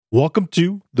Welcome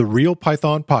to the Real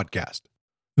Python Podcast.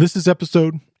 This is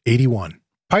episode 81.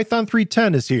 Python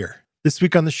 3.10 is here. This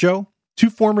week on the show, two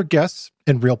former guests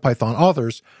and Real Python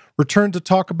authors return to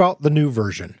talk about the new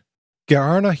version.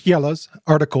 Ger-Arne Hjela's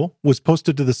article was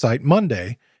posted to the site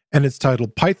Monday, and it's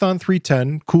titled Python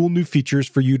 3.10 Cool New Features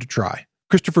for You to Try.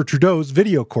 Christopher Trudeau's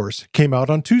video course came out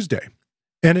on Tuesday,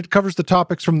 and it covers the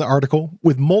topics from the article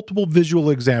with multiple visual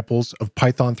examples of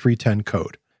Python 3.10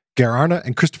 code. Ger-Arne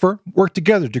and Christopher work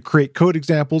together to create code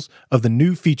examples of the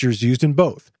new features used in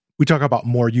both. We talk about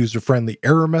more user-friendly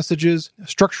error messages,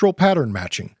 structural pattern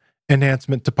matching,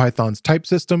 enhancement to Python's type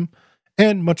system,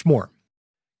 and much more.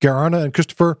 Ger-Arne and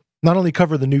Christopher not only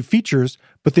cover the new features,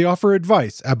 but they offer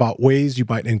advice about ways you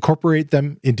might incorporate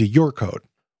them into your code.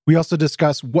 We also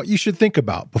discuss what you should think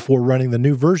about before running the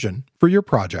new version for your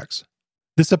projects.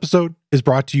 This episode is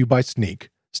brought to you by Snyk.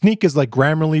 Snyk is like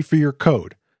Grammarly for your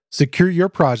code. Secure your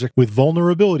project with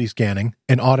vulnerability scanning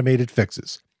and automated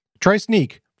fixes. Try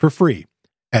Snyk for free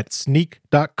at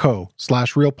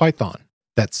snyk.co/realpython.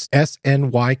 That's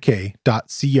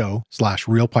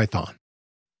snyk.co/realpython.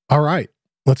 All right,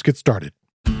 let's get started.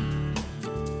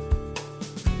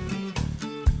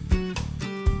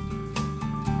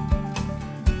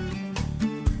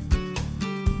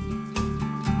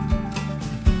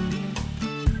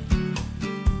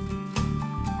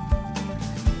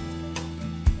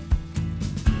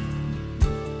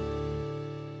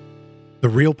 The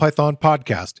Real Python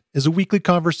Podcast is a weekly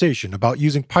conversation about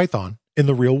using Python in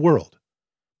the real world.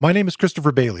 My name is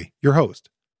Christopher Bailey, your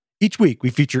host. Each week, we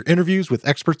feature interviews with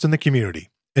experts in the community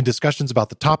and discussions about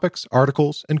the topics,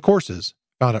 articles, and courses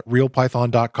found at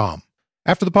realpython.com.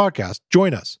 After the podcast,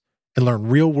 join us and learn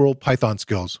real-world Python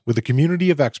skills with a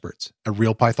community of experts at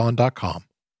realpython.com.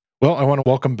 Well, I want to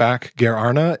welcome back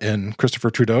Ger-Arne and Christopher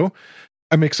Trudeau.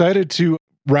 I'm excited to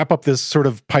wrap up this sort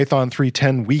of Python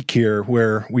 3.10 week here,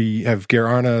 where we have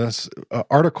Ger-Arne's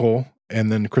article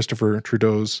and then Christopher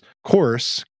Trudeau's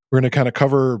course. We're going to kind of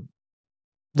cover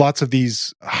lots of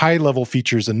these high-level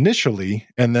features initially,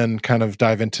 and then kind of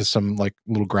dive into some like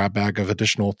little grab bag of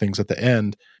additional things at the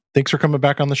end. Thanks for coming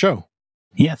back on the show.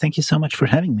 Yeah, thank you so much for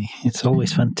having me. It's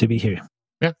always fun to be here.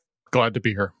 Yeah, glad to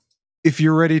be here. If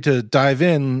you're ready to dive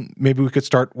in, maybe we could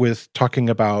start with talking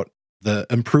about the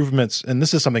improvements, and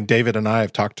this is something David and I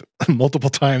have talked multiple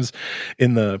times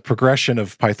in the progression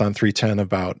of Python 3.10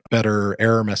 about better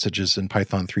error messages in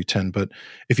Python 3.10. But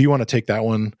if you want to take that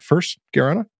one first,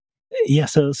 Ger-Arne? Yeah,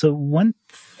 so one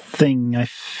thing I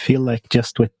feel like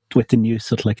just with the new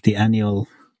sort of like the annual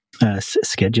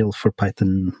schedule for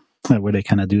Python, where they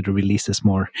kind of do the releases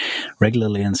more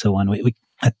regularly and so on,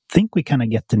 I think we kind of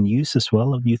get the news as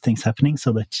well of new things happening,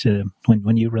 so that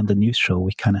when you run the news show,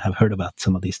 we kind of have heard about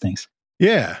some of these things.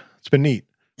 Yeah, it's been neat.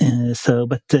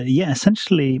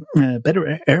 Essentially,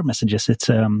 better error messages. It's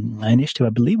an initiative, I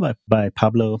believe, by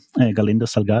Pablo Galindo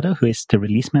Salgado, who is the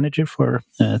release manager for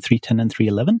 3.10 and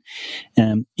 3.11,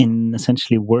 in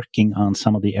essentially working on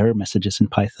some of the error messages in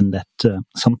Python that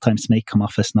sometimes may come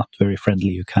off as not very friendly.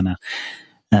 You kind of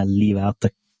leave out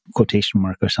the quotation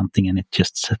mark or something, and it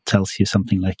just tells you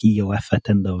something like EOF at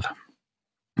end of,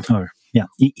 or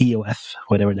EOF,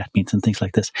 whatever that means, and things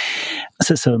like this.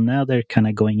 So now they're kind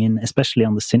of going in, especially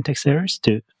on the syntax errors,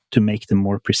 to make them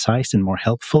more precise and more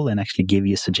helpful, and actually give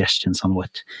you suggestions on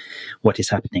what is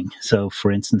happening. So,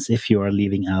 for instance, if you are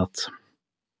leaving out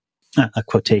a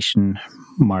quotation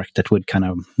mark, that would kind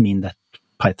of mean that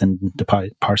Python, the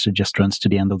parser just runs to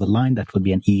the end of the line. That would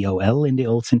be an EOL in the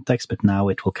old syntax, but now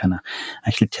it will kind of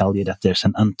actually tell you that there's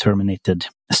an unterminated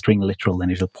string literal,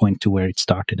 and it'll point to where it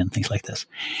started and things like this.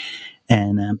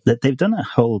 And that they've done a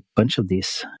whole bunch of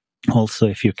these. Also,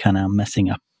 if you're kind of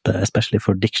messing up, especially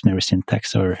for dictionary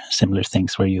syntax or similar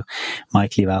things, where you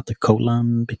might leave out a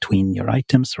colon between your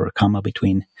items or a comma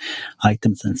between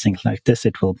items and things like this,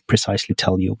 it will precisely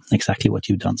tell you exactly what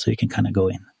you've done, so you can kind of go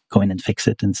in and fix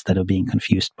it instead of being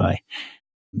confused by.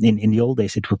 In the old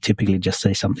days, it will typically just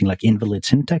say something like invalid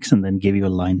syntax and then give you a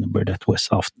line number that was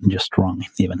often just wrong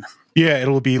even. Yeah,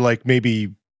 it'll be like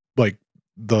maybe like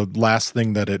the last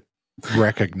thing that it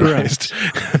recognized,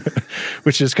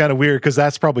 which is kind of weird because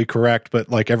that's probably correct, but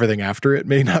like everything after it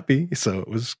may not be. So it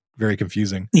was very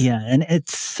confusing. Yeah, and I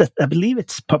believe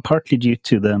it's partly due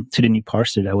to the new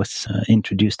parser that was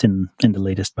introduced in the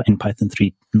latest in Python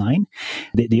 3.9.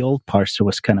 The old parser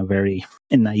was kind of very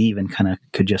naive and kind of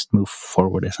could just move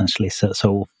forward essentially.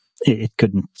 So it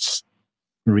couldn't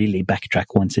really backtrack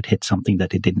once it hit something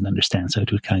that it didn't understand. So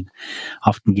it would kind of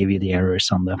often give you the errors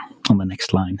on the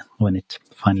next line when it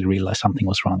finally realized something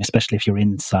was wrong, especially if you're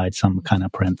inside some kind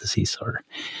of parentheses or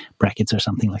brackets or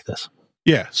something like this.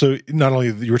 Yeah. So not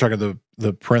only you were talking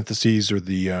the parentheses or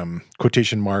the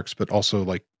quotation marks, but also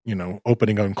like,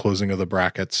 opening and closing of the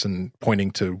brackets and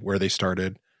pointing to where they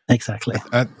started. Exactly.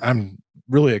 I'm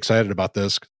really excited about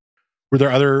this. Were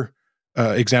there other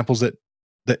examples that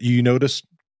you noticed,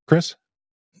 Chris?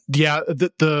 Yeah,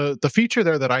 the feature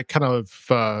there that I kind of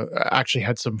actually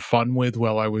had some fun with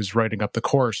while I was writing up the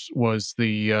course was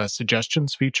the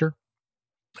suggestions feature.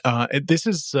 This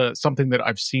is something that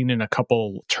I've seen in a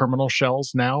couple terminal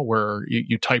shells now, where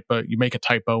you make a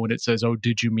typo and it says, "Oh,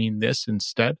 did you mean this?"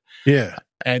 instead. Yeah,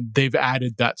 and they've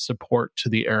added that support to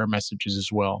the error messages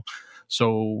as well.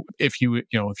 So if you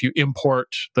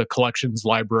import the collections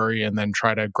library and then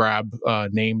try to grab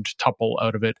named tuple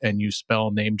out of it and you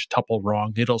spell named tuple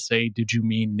wrong, it'll say, "Did you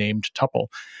mean named tuple?"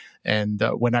 And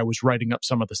when I was writing up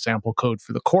some of the sample code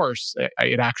for the course,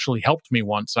 it actually helped me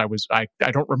once. I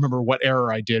don't remember what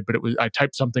error I did, but I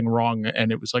typed something wrong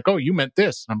and it was like, "Oh, you meant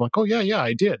this." And I'm like, "Oh yeah,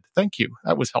 I did. Thank you.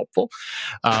 That was helpful."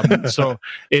 So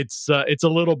it's a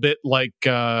little bit like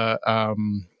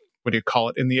what do you call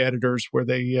it in the editors where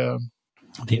they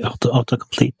the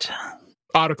autocomplete.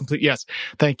 Autocomplete, yes.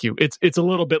 Thank you. It's a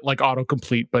little bit like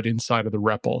autocomplete, but inside of the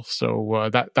REPL. So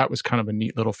that was kind of a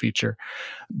neat little feature.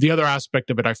 The other aspect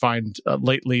of it, I find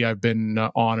lately I've been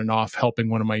on and off helping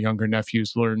one of my younger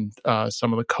nephews learn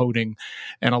some of the coding,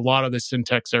 and a lot of the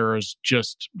syntax errors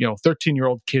just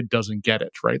 13-year-old kid doesn't get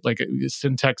it, right? Like a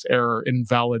syntax error,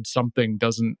 invalid something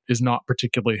is not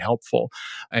particularly helpful,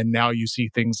 and now you see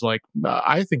things like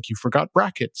I think you forgot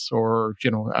brackets, or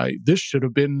this should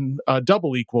have been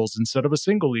double equals instead of a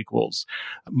single equals.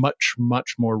 Much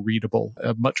more readable,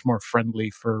 much more friendly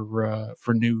for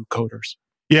new coders.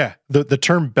 Yeah, the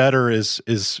term "better" is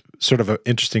sort of an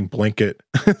interesting blanket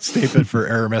statement for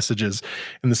error messages,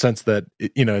 in the sense that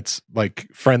it's like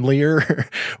friendlier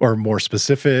or more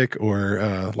specific,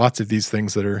 or lots of these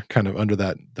things that are kind of under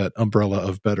that umbrella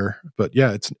of better. But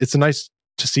yeah, it's nice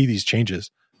to see these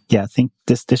changes. Yeah, I think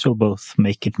this will both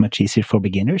make it much easier for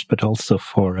beginners, but also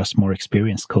for us more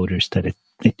experienced coders, that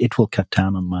it will cut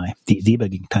down on my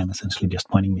debugging time, essentially just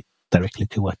pointing me directly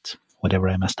to whatever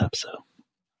I messed up. So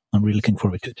I'm really looking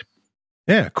forward to it.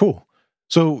 Yeah, cool.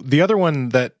 So the other one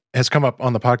that has come up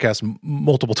on the podcast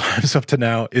multiple times up to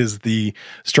now is the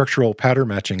structural pattern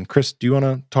matching. Chris, do you want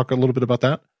to talk a little bit about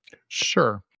that?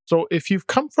 Sure. So if you've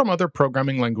come from other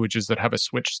programming languages that have a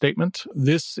switch statement,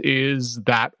 this is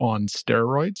that on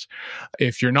steroids.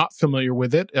 If you're not familiar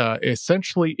with it,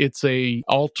 essentially it's a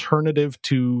alternative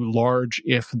to large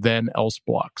if-then-else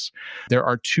blocks. There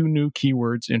are two new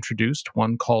keywords introduced,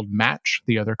 one called match,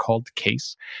 the other called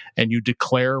case, and you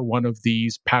declare one of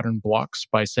these pattern blocks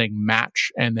by saying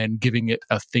match and then giving it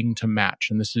a thing to match,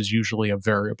 and this is usually a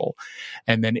variable.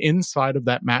 And then inside of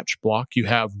that match block, you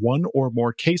have one or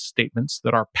more case statements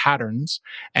that are patterns,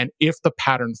 and if the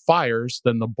pattern fires,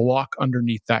 then the block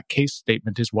underneath that case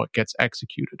statement is what gets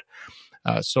executed.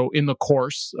 So in the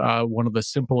course, one of the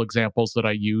simple examples that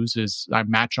I use is I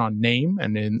match on name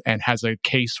and has a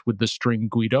case with the string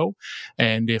Guido.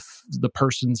 And if the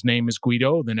person's name is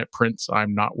Guido, then it prints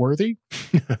 "I'm not worthy."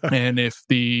 And if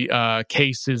the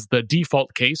case is the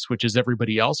default case, which is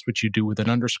everybody else, which you do with an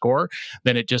underscore,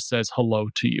 then it just says "hello"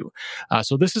 to you.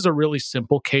 So this is a really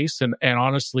simple case. And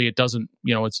honestly, it doesn't,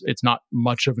 it's not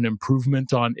much of an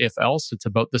improvement on if else. It's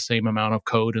about the same amount of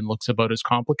code and looks about as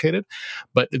complicated.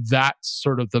 But that's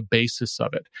sort of the basis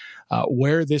of it.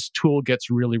 Where this tool gets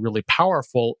really, really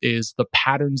powerful is the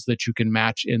patterns that you can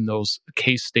match in those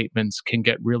case statements can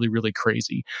get really, really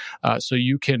crazy. So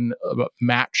you can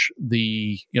match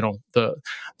the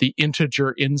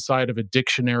integer inside of a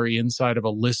dictionary, inside of a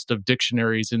list of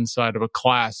dictionaries, inside of a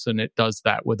class, and it does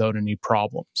that without any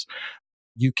problems.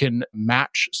 You can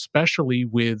match specially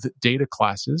with data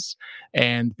classes,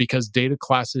 and because data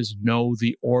classes know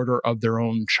the order of their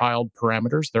own child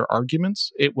parameters, their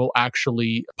arguments, it will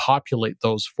actually populate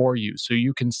those for you. So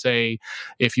you can say,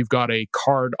 if you've got a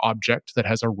card object that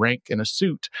has a rank and a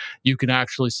suit, you can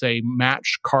actually say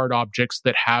match card objects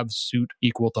that have suit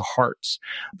equal to hearts.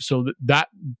 So that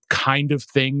kind of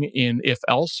thing in if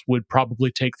else would probably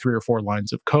take 3 or 4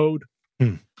 lines of code.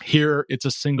 Here, it's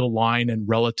a single line and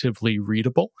relatively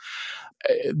readable.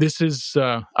 This is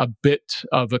a bit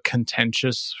of a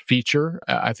contentious feature.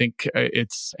 I think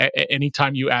it's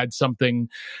anytime you add something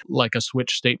like a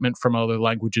switch statement from other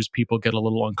languages, people get a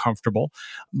little uncomfortable.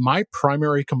 My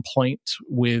primary complaint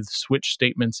with switch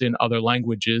statements in other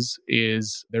languages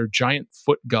is they're giant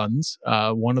foot guns.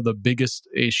 One of the biggest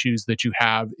issues that you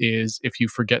have is if you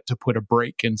forget to put a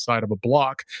break inside of a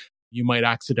block, you might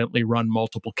accidentally run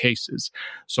multiple cases.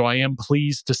 So I am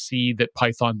pleased to see that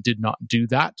Python did not do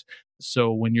that.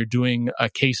 So when you're doing a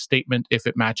case statement, if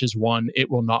it matches one, it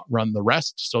will not run the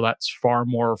rest. So that's far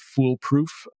more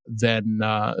foolproof than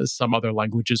some other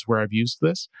languages where I've used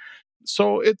this.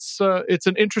 So it's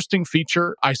an interesting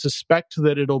feature. I suspect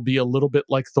that it'll be a little bit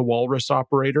like the walrus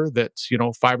operator, that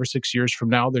 5 or 6 years from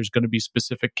now, there's going to be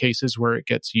specific cases where it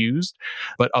gets used.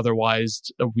 But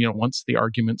otherwise, once the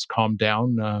arguments calm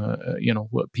down,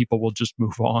 people will just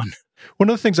move on. One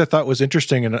of the things I thought was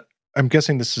interesting, and I'm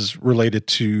guessing this is related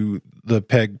to the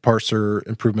PEG parser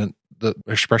improvement, the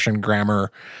expression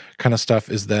grammar kind of stuff,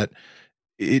 is that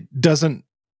it doesn't,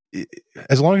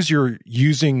 as long as you're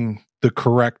using the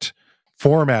correct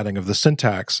formatting of the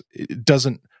syntax, it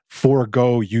doesn't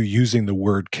forego you using the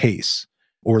word case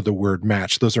or the word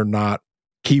match. Those are not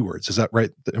keywords. Is that right?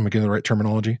 Am I getting the right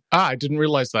terminology? I didn't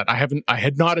realize that. I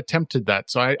had not attempted that.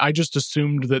 So I just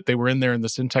assumed that they were in there in the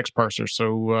syntax parser.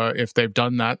 So if they've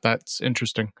done that, that's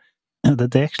interesting.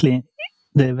 That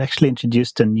they've actually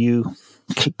introduced a new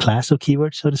class of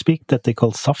keywords, so to speak, that they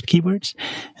call soft keywords.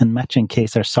 And match and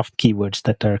case are soft keywords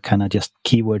that are kind of just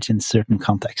keywords in certain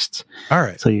contexts. All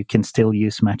right. So you can still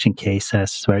use match and case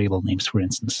as variable names, for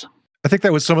instance. I think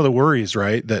that was some of the worries,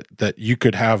 right? That you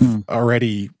could have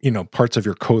already, parts of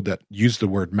your code that use the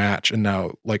word match, and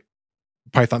now like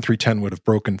Python 3.10 would have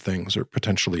broken things or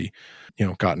potentially,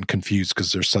 gotten confused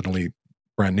because there's suddenly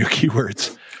brand new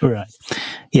keywords. Right.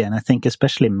 Yeah, and I think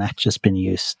especially match has been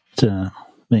used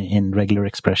in regular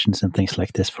expressions and things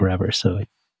like this forever. So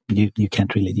you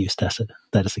can't really use that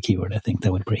as a keyword. I think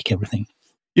that would break everything.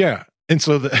 Yeah, and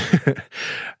so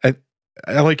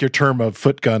I like your term of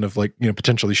foot gun, of like,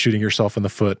 potentially shooting yourself in the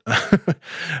foot.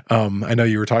 I know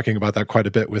you were talking about that quite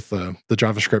a bit with the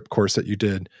JavaScript course that you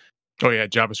did. Oh yeah,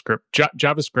 JavaScript.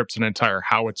 JavaScript's an entire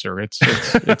howitzer. It's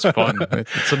fun.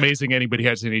 It's amazing anybody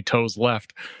has any toes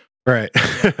left. Right.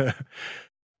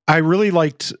 I really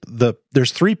liked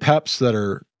there's 3 PEPs that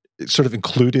are sort of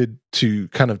included to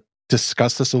kind of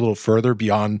discuss this a little further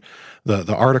beyond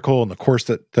the article and the course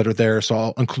that are there. So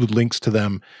I'll include links to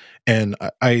them. And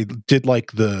I did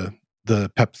like the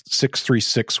PEP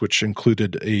 636, which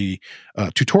included a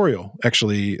tutorial,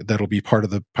 actually, that'll be part of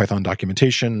the Python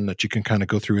documentation that you can kind of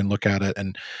go through and look at it.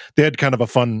 And they had kind of a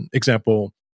fun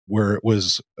example where it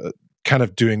was kind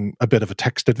of doing a bit of a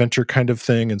text adventure kind of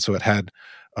thing. And so it had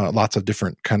lots of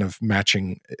different kind of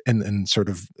matching and sort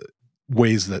of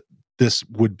ways that this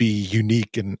would be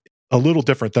unique and a little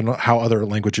different than how other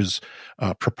languages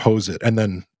propose it. And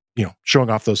then, showing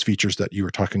off those features that you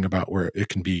were talking about, where it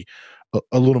can be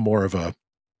a little more of a,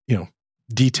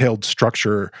 detailed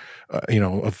structure,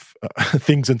 of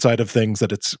things inside of things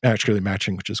that it's actually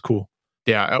matching, which is cool.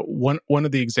 Yeah, one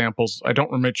of the examples, I don't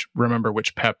remember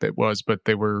which PEP it was, but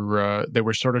they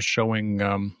were sort of showing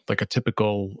like a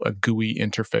typical GUI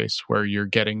interface where you're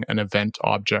getting an event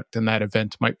object, and that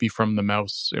event might be from the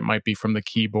mouse, it might be from the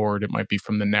keyboard, it might be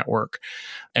from the network.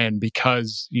 And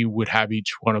because you would have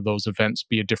each one of those events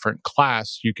be a different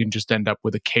class, you can just end up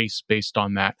with a case based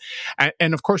on that.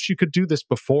 And of course, you could do this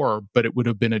before, but it would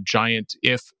have been a giant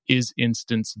if is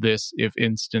instance this, if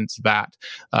instance that.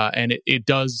 And it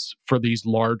does, for these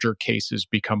larger cases,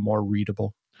 become more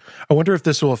readable. I wonder if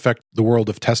this will affect the world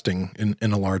of testing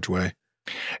in a large way.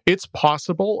 It's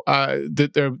possible.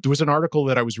 There was an article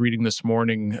that I was reading this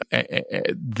morning.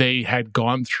 They had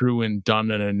gone through and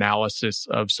done an analysis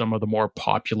of some of the more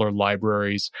popular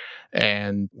libraries,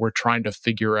 and were trying to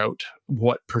figure out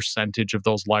what percentage of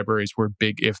those libraries were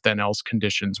big if-then-else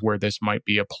conditions where this might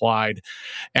be applied.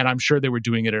 And I'm sure they were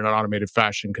doing it in an automated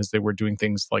fashion because they were doing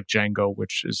things like Django,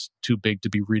 which is too big to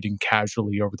be reading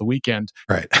casually over the weekend.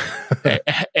 Right.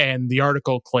 And the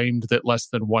article claimed that less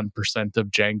than 1% of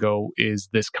Django is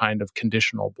this kind of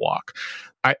conditional block.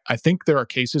 I think there are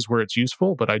cases where it's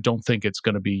useful, but I don't think it's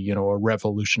going to be, a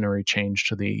revolutionary change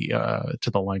to the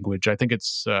language. I think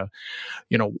it's,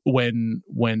 when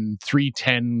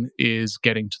 3.10 is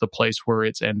getting to the place where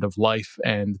it's end of life,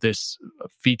 and this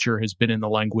feature has been in the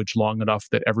language long enough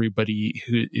that everybody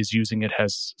who is using it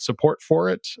has support for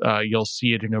it, you'll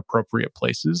see it in appropriate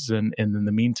places, and in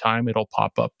the meantime, it'll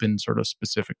pop up in sort of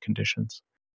specific conditions.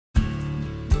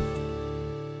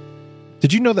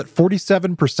 Did you know that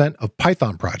 47% of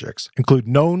Python projects include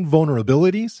known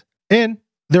vulnerabilities? And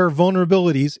there are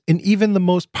vulnerabilities in even the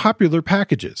most popular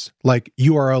packages, like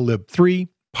URLlib3,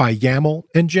 PyYAML,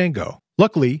 and Django.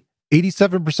 Luckily,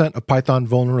 87% of Python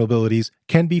vulnerabilities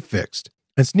can be fixed,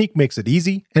 and Snyk makes it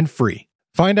easy and free.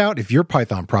 Find out if your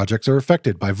Python projects are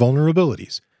affected by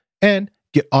vulnerabilities, and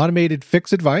get automated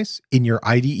fix advice in your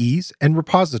IDEs and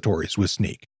repositories with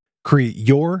Snyk. Create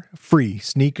your free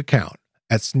Snyk account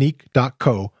at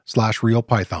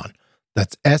snyk.co/realpython.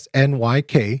 That's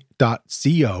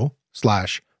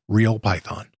snyk.co/realpython. Real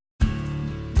Python.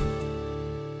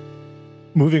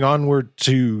 Moving onward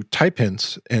to type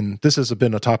hints, and this has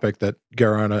been a topic that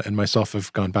Garana and myself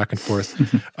have gone back and forth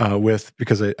with,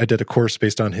 because I did a course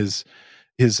based on his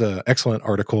excellent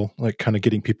article, like kind of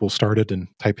getting people started in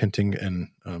type hinting and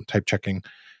type checking.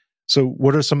 So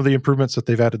what are some of the improvements that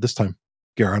they've added this time,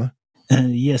 Garana?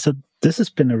 So this has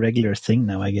been a regular thing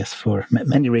now, I guess, for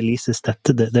many releases, that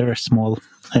there are small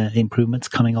improvements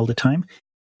coming all the time.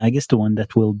 I guess the one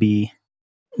that will be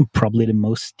probably the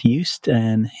most used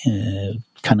and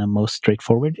kind of most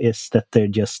straightforward is that they're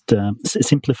just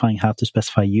simplifying how to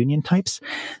specify union types.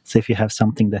 So if you have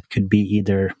something that could be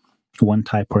either one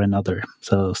type or another,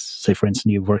 so say for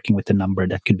instance you're working with a number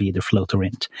that could be either float or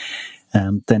int,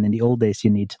 then in the old days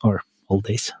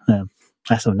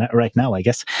as of right now, I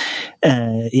guess,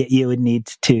 you would need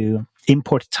to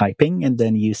import typing and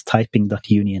then use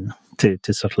typing.union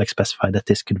to sort of like specify that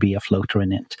this could be a float or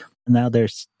an int. Now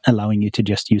there's allowing you to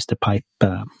just use the pipe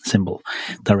symbol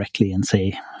directly and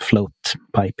say float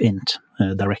pipe int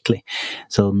directly.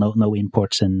 So no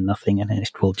imports and nothing, and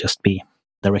it will just be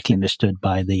directly understood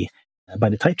by the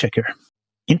type checker.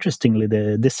 Interestingly,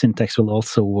 this syntax will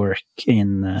also work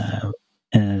in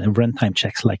runtime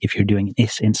checks, like if you're doing an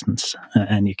is instance,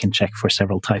 and you can check for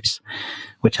several types,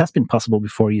 which has been possible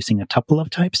before using a tuple of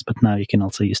types, but now you can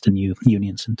also use the new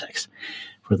union syntax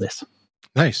for this.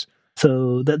 Nice.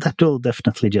 So that will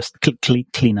definitely just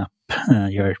clean up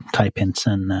your type hints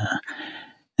and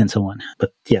so on.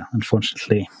 But yeah,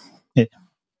 unfortunately,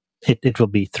 it will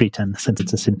be 3.10 since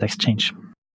it's a syntax change.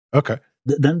 Okay.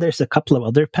 Then there's a couple of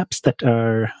other PEPs that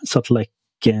are sort of like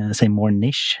say more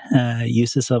niche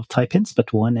uses of type hints,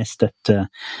 but one is that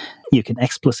you can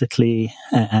explicitly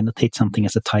annotate something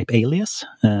as a type alias.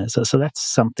 So that's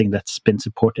something that's been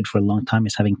supported for a long time,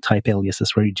 is having type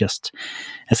aliases where you just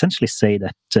essentially say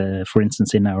that, for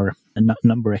instance, in our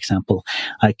number example,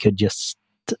 I could just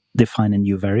define a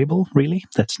new variable, really,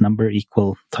 that's number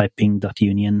equal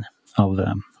typing.union of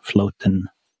float and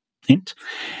int.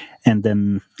 And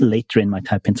then later in my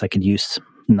type hints, I could use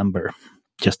number,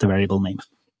 just a variable name.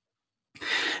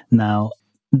 Now,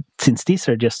 since these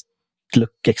are just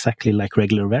look exactly like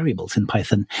regular variables in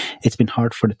Python, it's been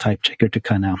hard for the type checker to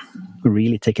kind of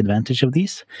really take advantage of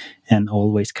these and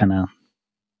always kind of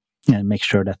make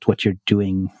sure that what you're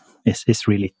doing is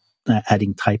really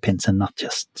adding type hints and not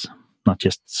just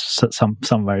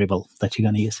some variable that you're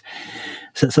going to use.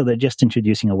 So they're just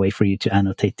introducing a way for you to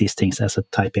annotate these things as a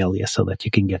type alias so that you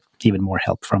can get even more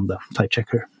help from the type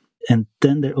checker. And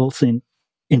then they're also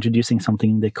introducing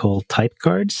something they call type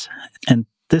guards. And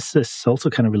this is also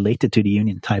kind of related to the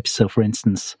union types. So for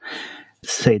instance,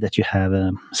 say that you have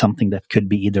something that could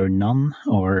be either none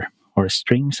or a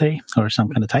string, say, or some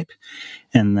kind of type.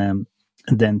 And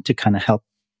then to kind of help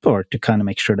or to kind of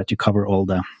make sure that you cover all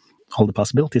the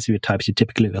possibilities of your types, you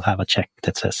typically will have a check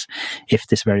that says, if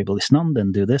this variable is none,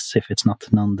 then do this. If it's not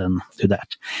none, then do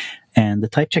that. And the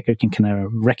type checker can kind of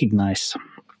recognize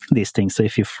these things. So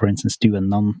if you, for instance, do a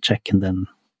none check and then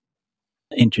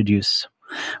introduce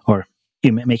or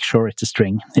you make sure it's a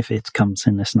string, if it comes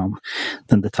in as none,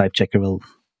 then the type checker will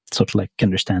sort of like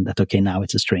understand that, okay, now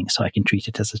it's a string, so I can treat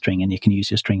it as a string, and you can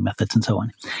use your string methods and so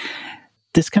on.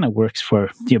 This kind of works for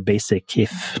your basic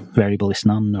if variable is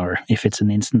none or if it's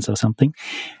an instance of something.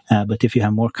 But if you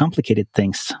have more complicated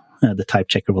things, the type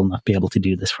checker will not be able to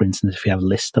do this. For instance, if you have a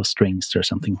list of strings or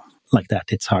something like that,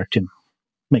 it's hard to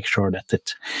make sure that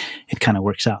it kind of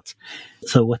works out.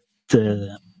 So what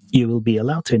you will be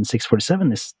allowed to in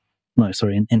 647 is,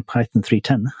 in Python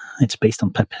 3.10, it's based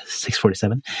on PEP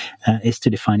 647, is to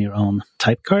define your own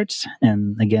type guards.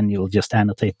 And again, you'll just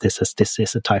annotate this as this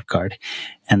is a type guard.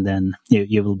 And then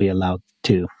you will be allowed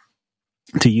to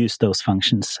use those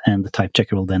functions. And the type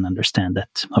checker will then understand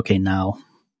that, okay, now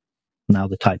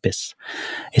the type is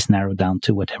narrowed down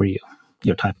to whatever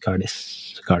your type guard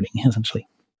is guarding, essentially.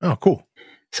 Oh, cool.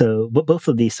 So both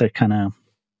of these are kind of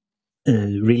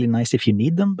really nice if you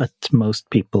need them, but most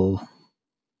people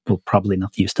will probably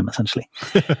not use them, essentially.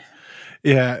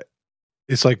 Yeah.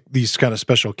 It's like these kind of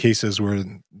special cases where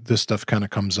this stuff kind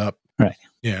of comes up. Right.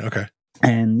 Yeah, okay.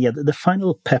 And yeah, the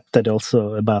final PEP that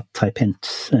also about type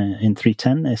hints in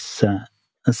 3.10 is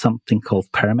something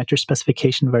called parameter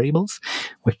specification variables,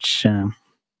 which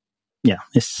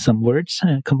is some words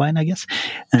combined, I guess.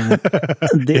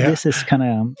 This is kind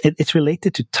of, it's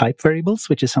related to type variables,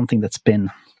 which is something that's been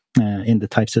in the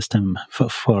type system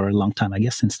for a long time, I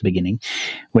guess, since the beginning,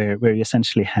 where you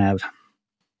essentially have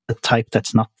a type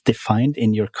that's not defined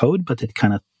in your code, but it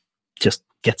kind of just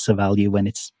gets a value when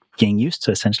it's being used.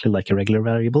 So essentially like a regular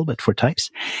variable, but for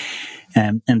types.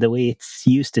 And the way it's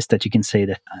used is that you can say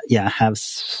that, I have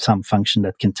some function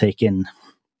that can take in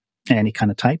any kind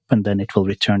of type, and then it will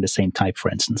return the same type, for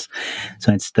instance.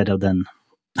 So instead of then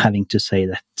having to say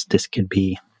that this could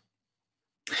be,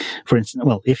 for instance,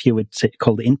 well, if you would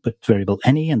call the input variable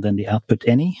any and then the output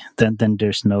any, then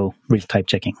there's no real type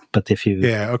checking. But if you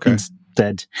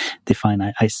instead define,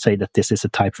 I say that this is a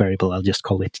type variable, I'll just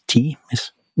call it t,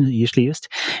 is usually used.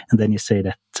 And then you say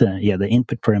that, the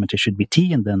input parameter should be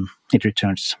t, and then it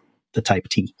returns the type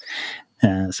t.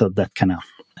 So that kind of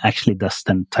actually does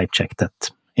then type check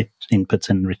that it inputs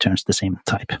and returns the same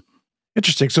type.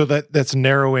 Interesting. So that's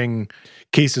narrowing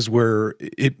cases where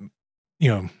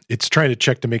it's trying to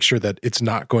check to make sure that it's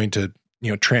not going to,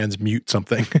 transmute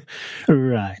something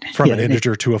right from an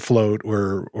integer to a float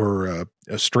or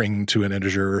a string to an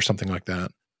integer or something like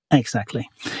that. Exactly.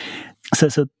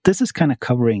 So this is kind of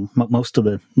covering most of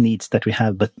the needs that we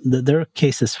have, but there are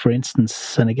cases, for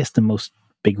instance, and I guess the most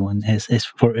big one is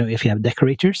for if you have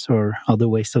decorators or other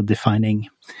ways of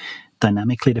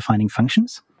dynamically defining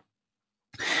functions.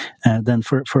 Then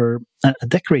for a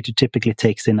decorator typically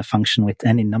takes in a function with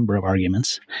any number of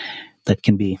arguments that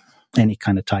can be any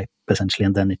kind of type, essentially,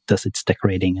 and then it does its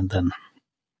decorating, and then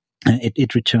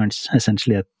it returns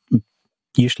essentially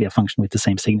usually a function with the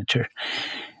same signature.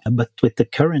 But with the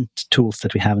current tools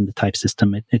that we have in the type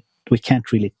system, we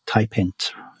can't really type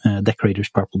hint decorators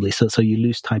properly. So you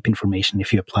lose type information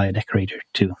if you apply a decorator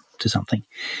to something.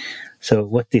 So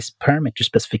what these parameter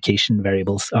specification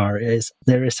variables are is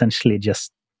they're essentially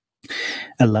just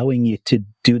allowing you to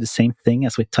do the same thing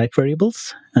as with type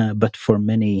variables, but for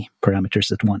many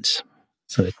parameters at once.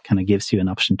 So it kind of gives you an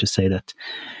option to say that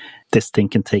this thing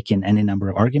can take in any number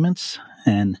of arguments,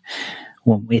 and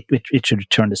it should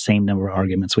return the same number of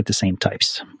arguments with the same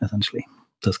types, essentially.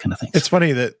 Those kind of things. It's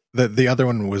funny that the other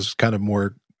one was kind of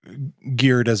more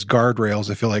geared as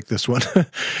guardrails. I feel like this one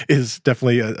is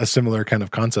definitely a similar kind of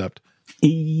concept.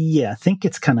 Yeah, I think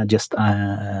it's kind of just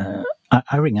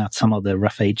ironing out some of the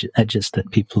rough edges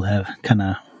that people have kind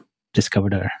of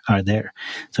discovered are there.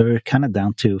 So we're kind of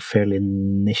down to fairly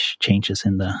niche changes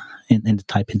in the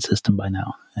typing system by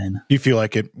now. And you feel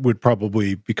like it would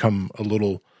probably become a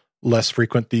little less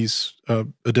frequent, these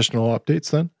additional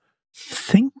updates then? I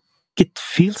think it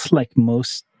feels like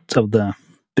most of the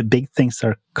big things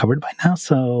are covered by now.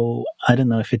 So I don't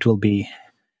know if it will be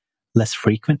less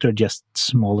frequent or just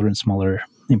smaller and smaller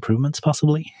improvements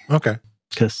possibly. Okay.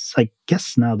 Because I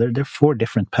guess now there are 4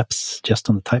 different PEPs just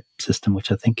on the type system,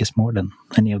 which I think is more than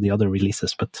any of the other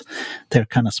releases, but they're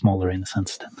kind of smaller in a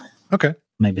sense than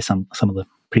maybe some of the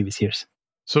previous years.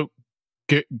 So,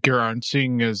 Gerard,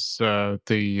 seeing as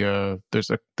the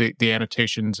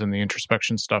annotations and the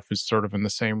introspection stuff is sort of in the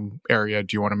same area,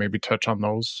 do you want to maybe touch on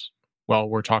those while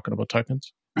we're talking about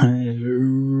type-ins?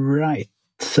 Right.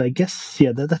 So I guess,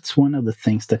 that's one of the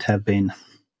things that have been...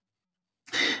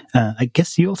 I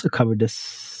guess you also covered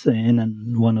this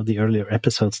in one of the earlier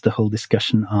episodes, the whole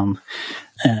discussion on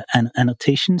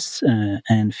annotations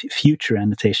and future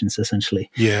annotations,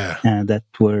 essentially. Yeah. That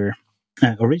were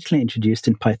originally introduced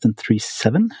in Python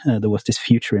 3.7. There was this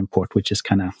future import, which is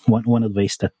kind of one of the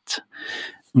ways that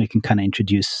we can kind of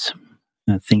introduce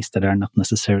things that are not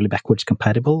necessarily backwards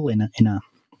compatible in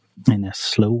a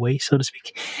slow way, so to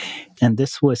speak. And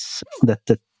this was that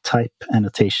the type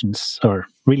annotations, or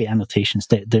really annotations,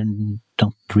 they don't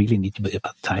really need to be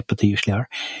about type, but they usually are,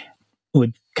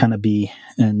 would kind of be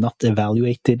not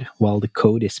evaluated while the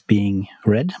code is being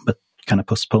read, but kind of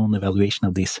postpone evaluation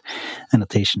of these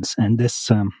annotations. And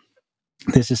this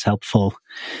is helpful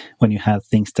when you have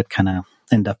things that kind of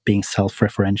end up being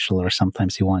self-referential, or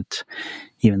sometimes you want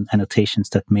even annotations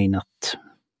that may not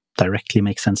directly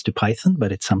make sense to Python,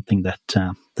 but it's something that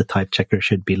the type checker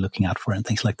should be looking out for and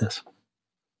things like this.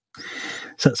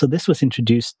 So this was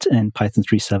introduced in Python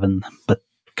 3.7, but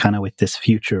kind of with this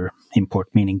future import,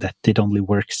 meaning that it only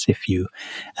works if you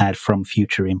add from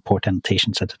future import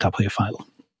annotations at the top of your file.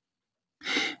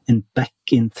 And back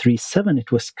in 3.7,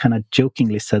 it was kind of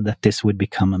jokingly said that this would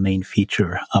become a main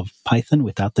feature of Python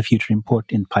without the future import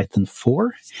in Python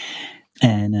 4.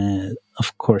 And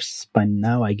of course, by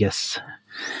now, I guess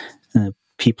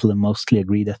people mostly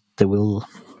agree that there will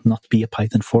not be a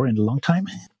Python 4 in a long time.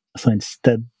 So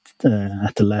instead,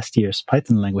 at the last year's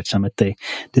Python Language Summit, they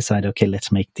decided, okay,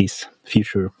 let's make these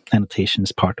future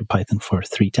annotations part of Python for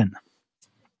 3.10.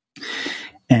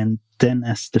 And then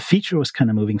as the feature was kind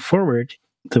of moving forward,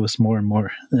 there was more and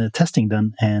more testing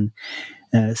done, and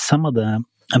some of the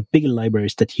bigger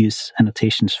libraries that use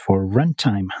annotations for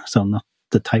runtime, so not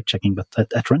the type checking, but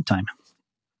at runtime,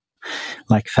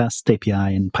 like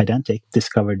FastAPI and Pydantic,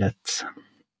 discovered that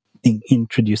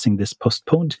introducing this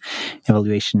postponed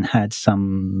evaluation had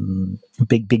some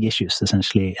big issues,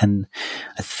 essentially. And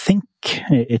I think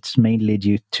it's mainly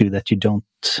due to that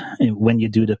when you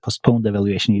do the postponed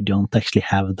evaluation, you don't actually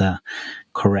have the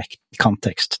correct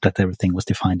context that everything was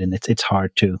defined in. It's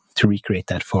hard to recreate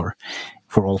that for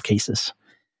all cases.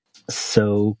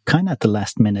 So kind of at the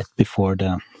last minute before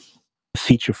the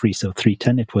feature freeze of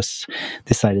 3.10, it was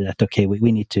decided that, okay,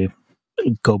 we need to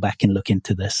go back and look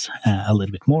into this a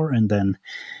little bit more. And then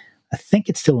I think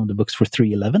it's still on the books for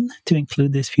 3.11 to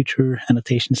include these future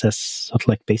annotations as sort of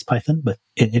like base Python, but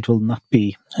it will not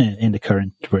be in the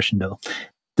current version though.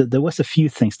 There was a few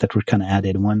things that were kind of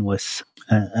added. One was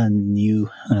a new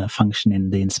function in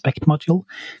the inspect module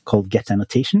called get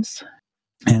annotations.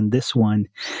 And this one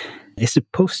is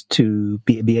supposed to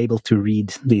be able to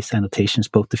read these annotations,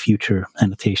 both the future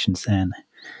annotations and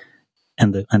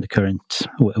the current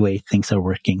way things are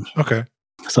working. Okay.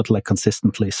 Sort of like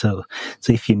consistently. So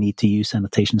if you need to use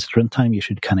annotations at runtime, you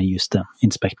should kind of use the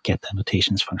inspect get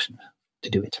annotations function to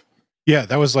do it. Yeah,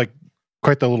 that was like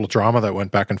quite the little drama that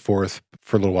went back and forth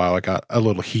for a little while. I got a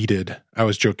little heated. I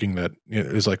was joking that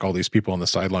it was like all these people on the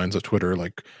sidelines of Twitter,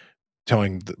 like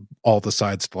telling all the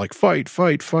sides to like fight.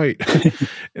 And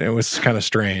it was kind of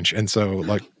strange. And so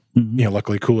like,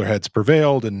 luckily cooler heads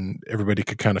prevailed and everybody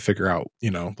could kind of figure out,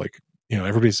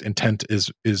 everybody's intent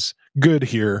is good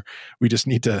here. We just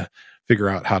need to figure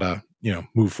out how to,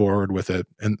 move forward with it.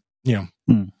 And,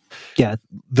 yeah,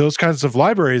 those kinds of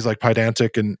libraries like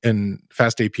Pydantic and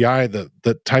Fast API,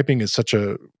 the typing is such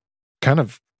a kind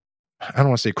of, I don't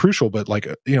want to say crucial, but like,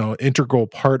 integral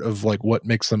part of like what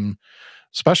makes them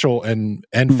special and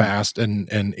fast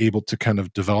and able to kind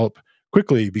of develop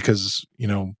quickly because,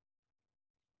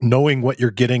 knowing what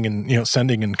you're getting and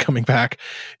sending and coming back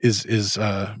is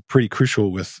pretty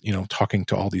crucial with talking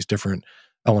to all these different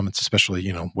elements,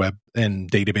 especially web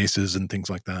and databases and things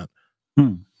like that.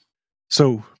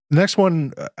 So the next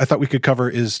one I thought we could cover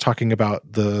is talking about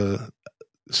a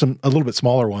little bit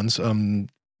smaller ones.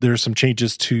 There's some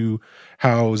changes to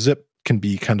how zip can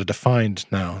be kind of defined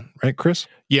now, right, Chris?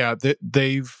 Yeah,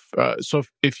 they've so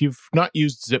if you've not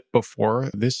used zip before,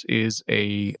 this is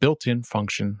a built-in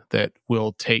function that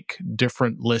will take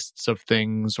different lists of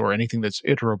things or anything that's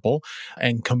iterable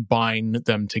and combine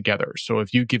them together. So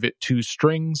if you give it two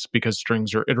strings, because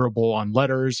strings are iterable on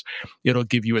letters, it'll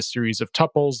give you a series of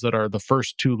tuples that are the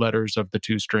first two letters of the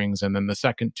two strings and then the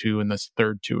second two and the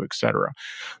third two, etc.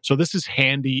 So this is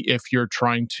handy if you're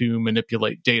trying to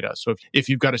manipulate data. So if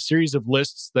you've got a series of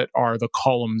lists that are the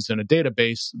columns in a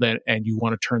database, and you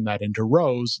want to turn that into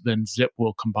rows, then zip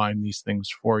will combine these things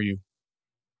for you.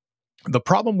 The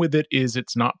problem with it is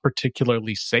it's not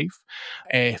particularly safe.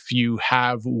 If you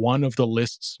have one of the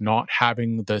lists not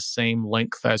having the same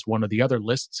length as one of the other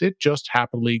lists, it just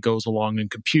happily goes along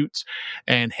and computes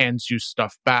and hands you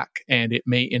stuff back, and it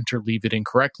may interleave it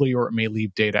incorrectly or it may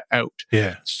leave data out.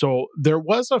 Yeah. So there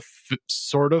was a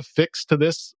sort of fix to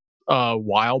this a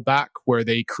while back where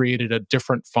they created a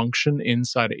different function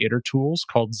inside of itertools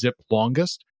called zip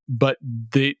longest, but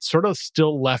they sort of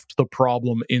still left the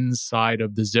problem inside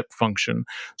of the zip function.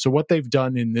 So what they've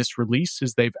done in this release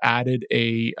is they've added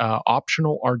a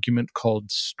optional argument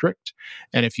called strict,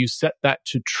 and if you set that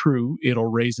to true,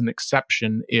 it'll raise an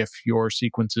exception if your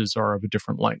sequences are of a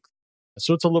different length.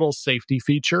 So it's a little safety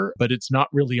feature, but it's not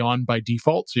really on by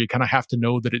default, so you kind of have to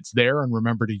know that it's there and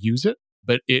remember to use it.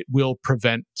 But it will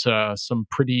prevent some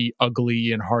pretty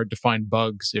ugly and hard to find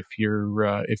bugs if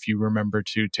you remember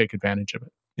to take advantage of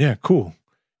it. Yeah, cool.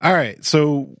 All right.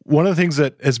 So one of the things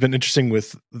that has been interesting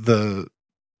with the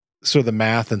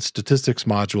math and statistics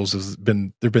modules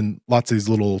there've been lots of these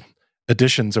little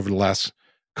additions over the last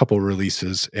couple of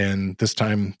releases, and this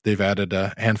time they've added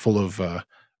a handful of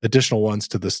additional ones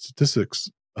to the statistics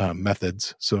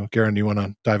methods. So, Garen, do you want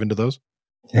to dive into those?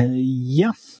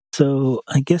 Yeah. So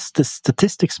I guess the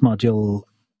statistics module,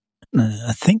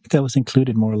 I think that was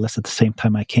included more or less at the same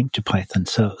time I came to Python.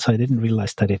 So I didn't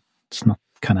realize that it's not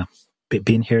kind of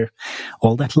been here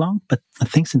all that long. But I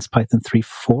think since Python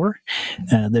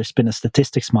 3.4, there's been a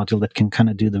statistics module that can kind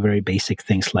of do the very basic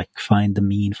things like find the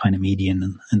mean, find a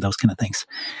median, and those kind of things.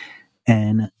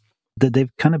 And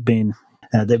they've kind of been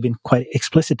quite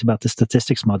explicit about the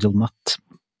statistics module not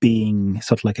being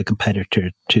sort of like a competitor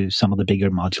to some of the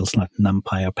bigger modules like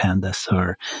NumPy or Pandas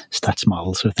or stats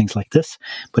models or things like this.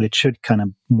 But it should kind of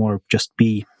more just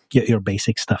be your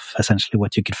basic stuff, essentially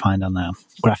what you could find on a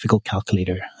graphical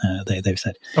calculator, they've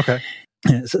said. Okay.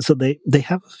 So they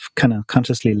have kind of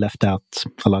consciously left out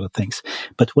a lot of things.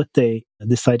 But what they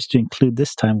decided to include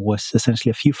this time was essentially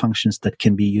a few functions that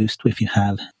can be used if you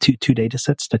have two data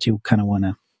sets that you kind of want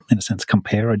to in a sense,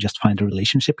 compare or just find a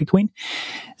relationship between.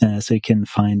 So you can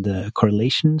find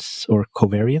correlations or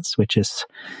covariance, which is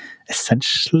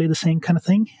essentially the same kind of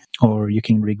thing, or you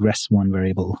can regress one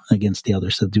variable against the other,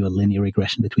 so do a linear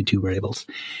regression between two variables.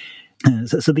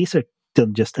 So these are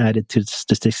just added to the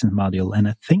statistics module, and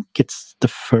I think it's the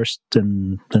first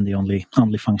and the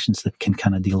only functions that can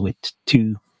kind of deal with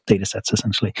two data sets,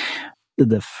 essentially.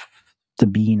 The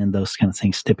mean and those kind of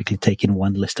things typically take in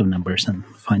one list of numbers and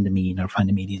find the mean or find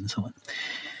the median and so on.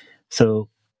 So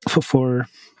for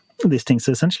these things,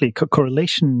 essentially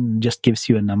correlation just gives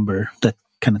you a number that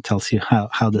kind of tells you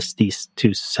how these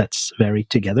two sets vary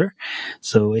together.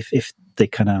 So if they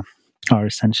kind of are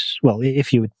essential, well,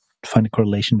 if you would find a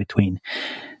correlation between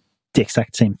the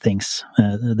exact same things,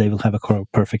 they will have a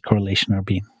perfect correlation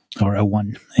or a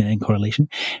 1 in correlation.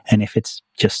 And if it's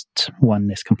just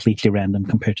one is completely random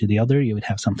compared to the other, you would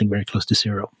have something very close to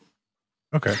 0.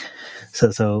 Okay.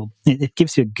 So it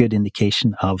gives you a good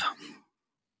indication of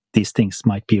these things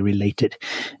might be related.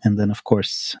 And then, of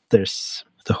course, there's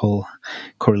the whole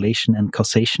correlation and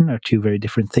causation are two very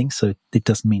different things. So it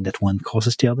doesn't mean that one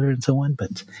causes the other and so on,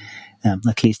 but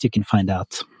at least you can find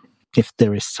out if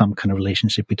there is some kind of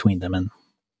relationship between them.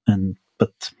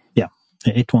 But yeah,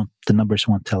 the numbers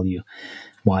won't tell you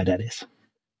why that is.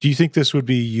 Do you think this would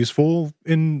be useful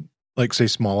in, like, say,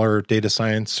 smaller data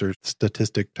science or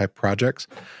statistic type projects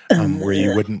where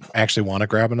you wouldn't actually want to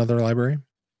grab another library?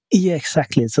 Yeah,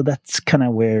 exactly. So that's kind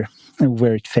of where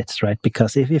it fits, right?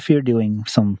 Because if you're doing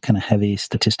some kind of heavy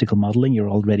statistical modeling, you're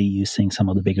already using some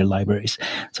of the bigger libraries.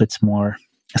 So it's more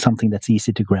something that's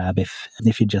easy to grab if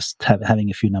you just having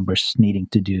a few numbers needing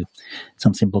to do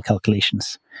some simple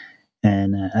calculations.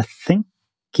 And I think,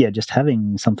 just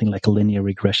having something like a linear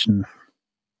regression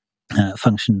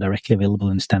function directly available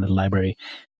in the standard library,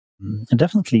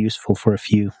 definitely useful for a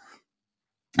few,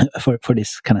 for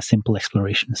these kind of simple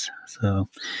explorations. So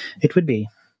it would be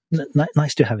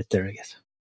nice to have it there, I guess.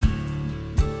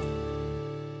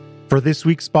 For this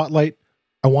week's Spotlight,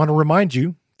 I want to remind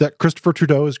you that Christopher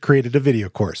Trudeau has created a video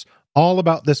course all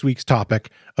about this week's topic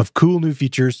of cool new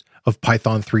features of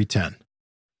Python 3.10.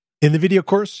 In the video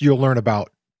course, you'll learn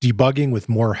about debugging with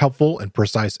more helpful and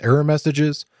precise error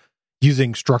messages,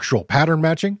 using structural pattern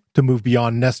matching to move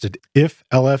beyond nested if,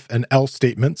 elif, and else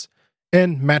statements,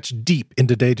 and match deep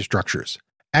into data structures,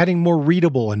 adding more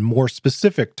readable and more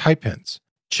specific type hints,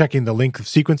 checking the length of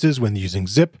sequences when using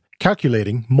zip,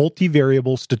 calculating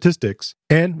multivariable statistics,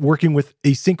 and working with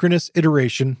asynchronous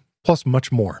iteration, plus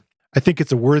much more. I think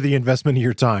it's a worthy investment of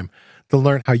your time to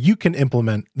learn how you can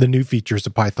implement the new features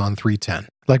of Python 3.10.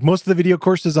 Like most of the video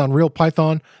courses on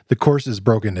RealPython, the course is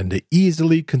broken into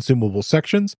easily consumable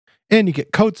sections, and you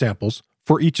get code samples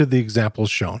for each of the examples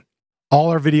shown. All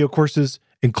our video courses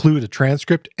include a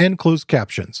transcript and closed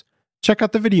captions. Check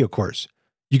out the video course.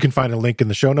 You can find a link in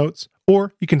the show notes,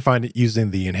 or you can find it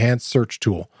using the enhanced search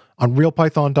tool on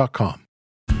realpython.com.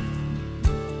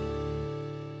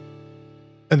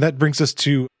 And that brings us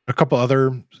to a couple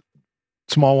other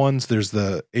small ones. There's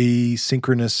the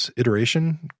asynchronous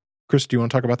iteration. Chris, do you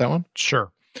want to talk about that one?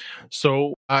 Sure.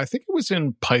 So I think it was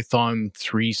in Python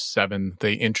 3.7,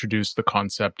 they introduced the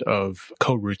concept of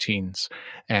coroutines.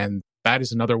 And that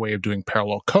is another way of doing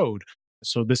parallel code.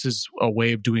 So this is a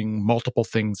way of doing multiple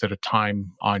things at a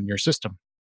time on your system.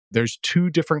 There's two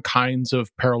different kinds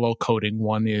of parallel coding.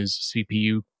 One is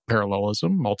CPU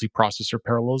parallelism, multiprocessor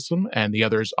parallelism, and the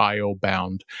other is I/O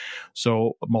bound.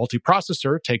 So a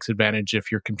multiprocessor takes advantage if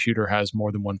your computer has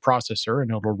more than one processor,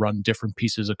 and it'll run different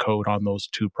pieces of code on those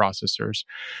two processors.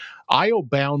 I/O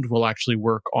bound will actually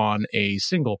work on a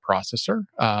single processor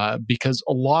because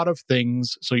a lot of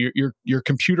things, so your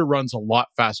computer runs a lot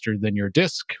faster than your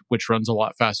disk, which runs a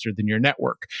lot faster than your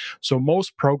network. So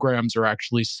most programs are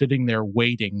actually sitting there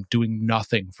waiting, doing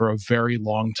nothing for a very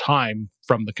long time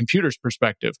from the computer's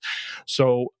perspective.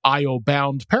 So I/O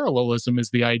bound parallelism is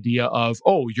the idea of,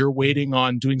 oh, you're waiting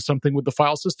on doing something with the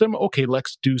file system? Okay,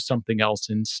 let's do something else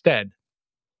instead.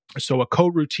 So a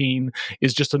coroutine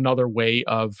is just another way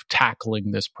of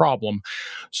tackling this problem.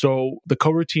 So the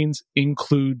coroutines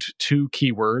include two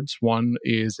keywords. One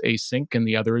is async and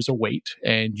the other is await.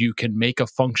 And you can make a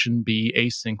function be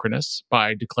asynchronous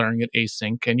by declaring it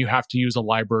async. And you have to use a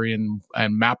library and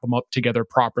map them up together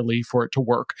properly for it to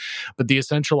work. But the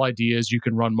essential idea is you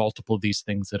can run multiple of these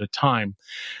things at a time.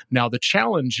 Now, the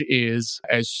challenge is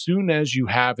as soon as you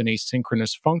have an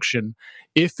asynchronous function,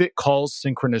 if it calls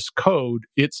synchronous code,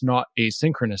 it's not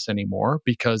asynchronous anymore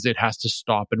because it has to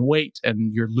stop and wait,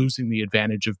 and you're losing the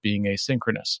advantage of being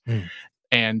asynchronous.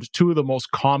 And two of the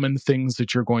most common things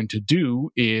that you're going to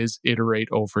do is iterate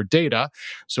over data.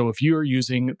 So if you're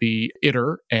using the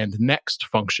iter and next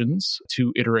functions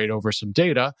to iterate over some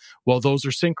data, well, those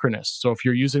are synchronous. So if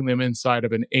you're using them inside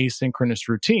of an asynchronous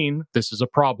routine, this is a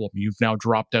problem. You've now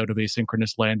dropped out of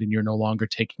asynchronous land and you're no longer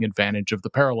taking advantage of the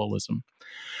parallelism.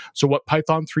 So what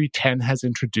Python 3.10 has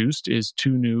introduced is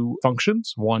two new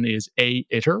functions. One is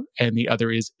aiter and the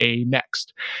other is anext.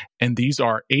 And these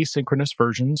are asynchronous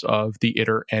versions of the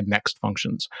iter and next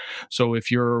functions. So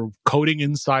if you're coding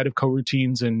inside of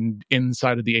coroutines and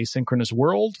inside of the asynchronous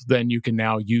world, then you can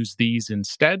now use these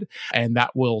instead. And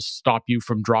that will stop you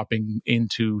from dropping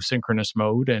into synchronous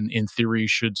mode and in theory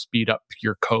should speed up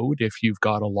your code if you've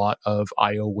got a lot of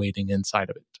IO waiting inside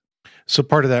of it. So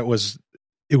part of that was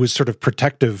it was sort of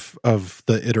protective of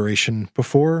the iteration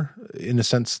before, in a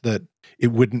sense that it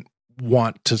wouldn't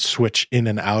want to switch in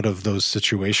and out of those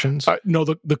situations. No,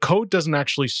 the code doesn't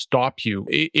actually stop you.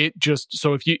 It just,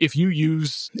 so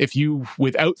if you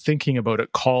without thinking about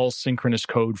it call synchronous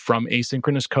code from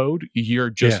asynchronous code,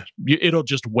 it'll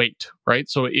just wait, right?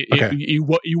 So you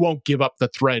won't give up the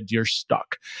thread. You're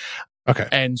stuck. Okay.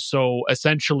 And so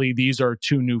essentially these are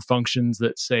two new functions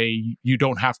that say you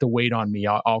don't have to wait on me.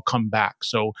 I'll come back.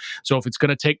 So if it's going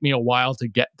to take me a while to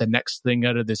get the next thing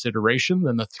out of this iteration,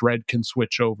 then the thread can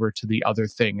switch over to the other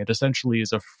thing. It essentially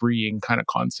is a freeing kind of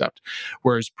concept.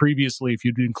 Whereas previously, if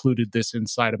you'd included this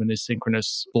inside of an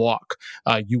asynchronous block,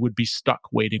 you would be stuck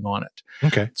waiting on it.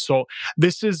 Okay. So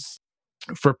this is,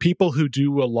 for people who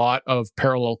do a lot of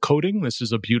parallel coding, this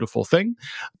is a beautiful thing.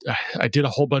 I did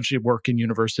a whole bunch of work in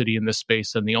university in this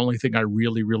space, and the only thing I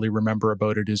really, really remember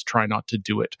about it is try not to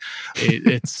do it.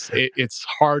 It's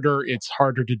harder. It's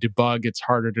harder to debug. It's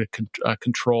harder to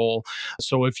control.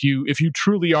 So if you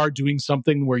truly are doing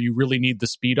something where you really need the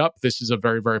speed up, this is a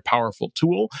very, very powerful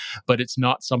tool. But it's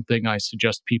not something I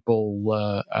suggest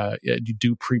people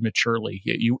do prematurely.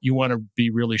 You want to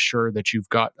be really sure that you've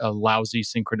got a lousy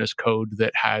synchronous code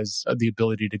that has the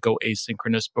ability to go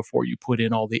asynchronous before you put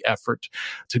in all the effort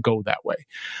to go that way.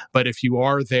 But if you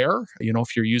are there,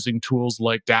 if you're using tools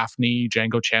like Daphne,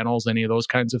 Django channels, any of those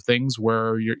kinds of things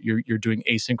where you're doing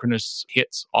asynchronous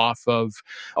hits off of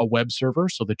a web server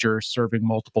so that you're serving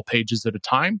multiple pages at a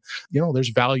time,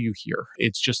 there's value here.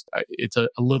 It's just, it's a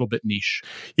little bit niche.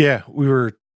 Yeah,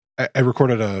 I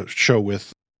recorded a show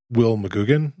with Will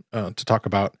McGugan to talk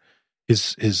about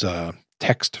his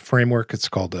text framework. It's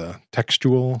called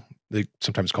Textual. They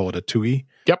sometimes call it a TUI.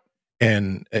 Yep.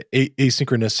 And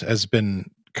asynchronous has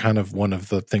been kind of one of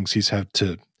the things he's had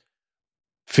to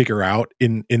figure out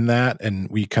in that. And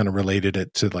we kind of related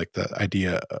it to like the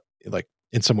idea, like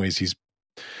in some ways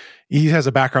he has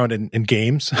a background in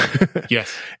games.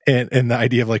 Yes. And the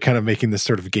idea of like kind of making this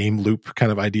sort of game loop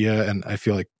kind of idea. And I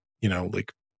feel like,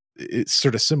 like it's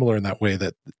sort of similar in that way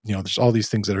that, there's all these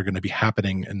things that are going to be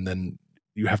happening. And then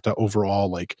you have to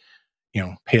overall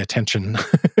pay attention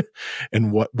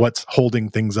and what's holding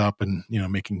things up and,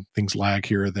 making things lag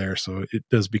here or there. So it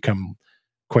does become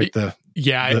quite the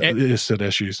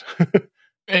issues.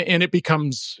 And it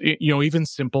becomes, even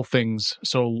simple things.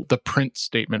 So the print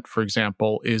statement, for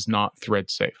example, is not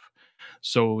thread safe.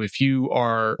 So if you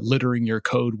are littering your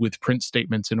code with print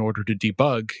statements in order to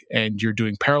debug and you're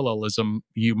doing parallelism,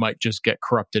 you might just get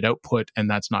corrupted output, and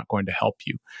that's not going to help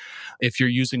you. If you're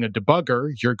using a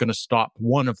debugger, you're going to stop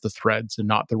one of the threads and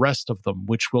not the rest of them,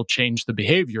 which will change the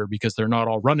behavior because they're not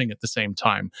all running at the same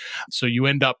time. So you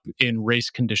end up in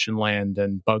race condition land,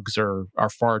 and bugs are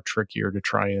far trickier to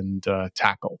try and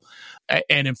tackle.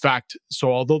 And in fact,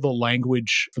 so although the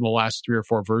language for the last 3 or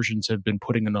 4 versions have been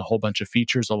putting in a whole bunch of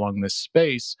features along this space,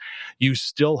 you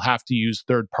still have to use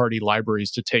third-party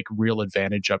libraries to take real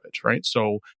advantage of it, right?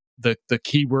 So the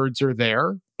keywords are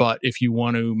there, but if you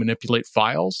want to manipulate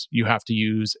files, you have to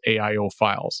use AIO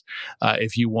files.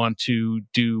 If you want to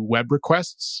do web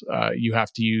requests, you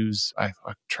have to use, I'm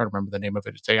trying to remember the name of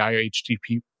it, it's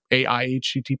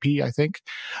AI-HTTP, I think.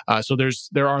 So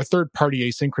there are third-party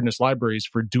asynchronous libraries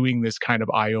for doing this kind of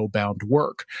IO-bound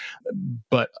work.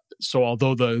 But so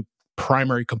although the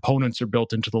primary components are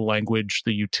built into the language,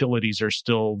 the utilities are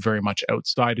still very much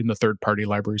outside in the third-party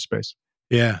library space.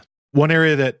 Yeah. One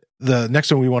area that the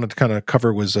next one we wanted to kind of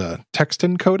cover was text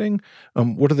encoding.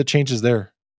 What are the changes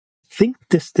there? I think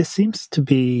this seems to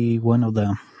be one of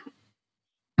the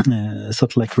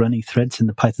sort of like running threads in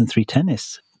the Python 3.10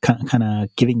 is kind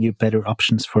of giving you better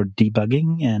options for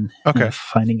debugging and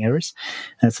finding errors.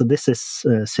 So this is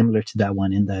similar to that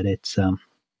one in that it's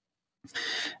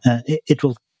it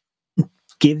will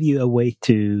give you a way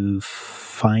to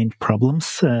find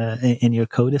problems in your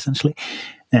code, essentially.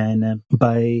 And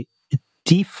by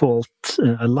default,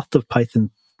 a lot of Python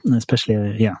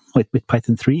especially with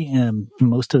Python 3,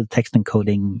 most of the text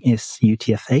encoding is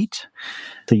UTF-8,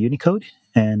 the Unicode,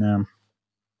 and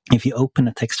if you open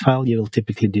a text file, you will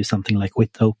typically do something like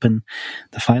with open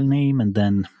the file name and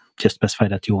then just specify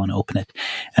that you want to open it.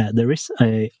 There is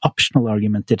an optional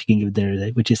argument that you can give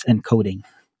there, which is encoding.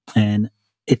 And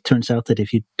it turns out that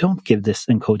if you don't give this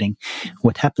encoding,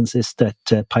 what happens is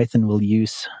that Python will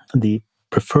use the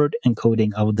preferred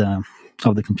encoding of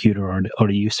the computer or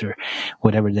the user,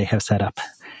 whatever they have set up.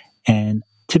 And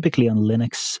typically on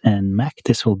Linux and Mac,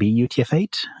 this will be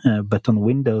UTF-8, but on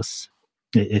Windows,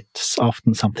 it's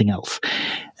often something else.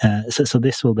 So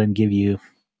this will then give you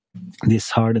these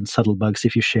hard and subtle bugs.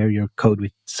 If you share your code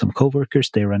with some coworkers,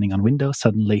 they're running on Windows,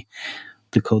 suddenly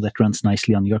the code that runs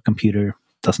nicely on your computer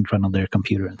doesn't run on their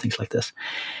computer and things like this.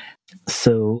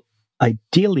 So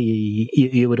ideally,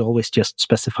 you would always just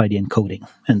specify the encoding,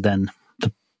 and then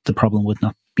the problem would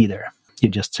not be there. You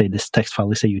just say this text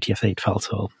file is a UTF-8 file,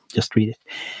 so I'll just read it.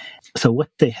 So what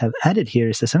they have added here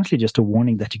is essentially just a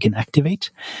warning that you can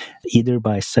activate, either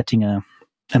by setting a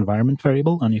environment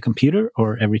variable on your computer,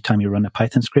 or every time you run a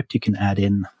Python script, you can add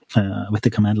in with the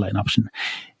command line option.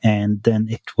 And then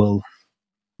it will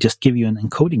just give you an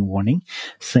encoding warning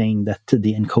saying that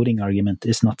the encoding argument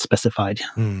is not specified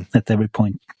at every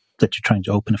point that you're trying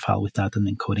to open a file without an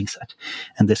encoding set.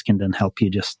 And this can then help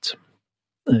you just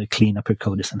clean up your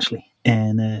code, essentially.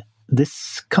 And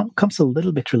this comes a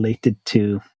little bit related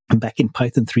to back in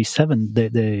Python 3.7,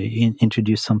 they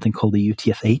introduced something called the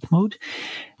UTF-8 mode,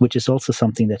 which is also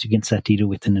something that you can set either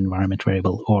with an environment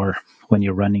variable or when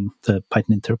you're running the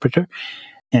Python interpreter.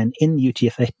 And in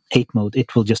UTF-8 mode,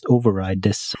 it will just override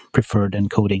this preferred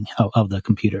encoding of the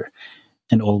computer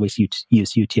and always use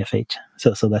UTF-8.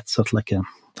 So that's sort of like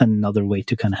another way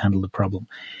to kind of handle the problem.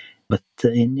 But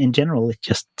in general, it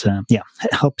just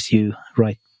helps you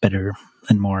write better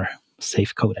and more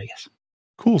safe code, I guess.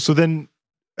 Cool. So then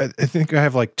I think I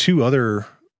have like two other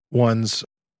ones.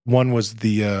 One was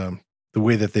the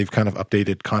way that they've kind of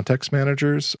updated context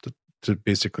managers to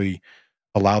basically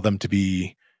allow them to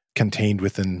be contained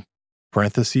within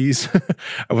parentheses.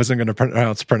 I wasn't going to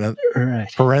pronounce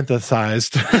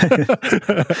parenthesized.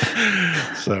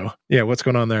 So yeah, what's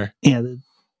going on there? Yeah,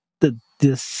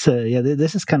 this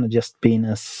is kind of just been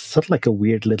a sort of like a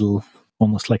weird little,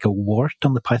 almost like a wart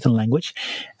on the Python language,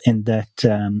 in that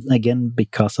again,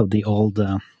 because of the old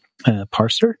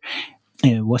parser,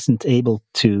 it wasn't able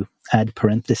to add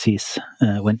parentheses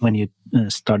when you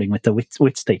starting with the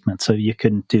with statement. So you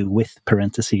couldn't do with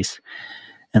parentheses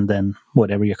and then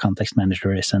whatever your context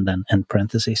manager is, and then end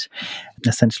parentheses,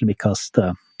 essentially because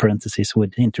the parentheses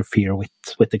would interfere with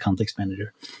the context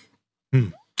manager.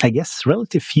 I guess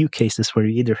relative few cases where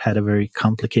you either had a very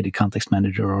complicated context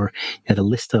manager or you had a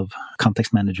list of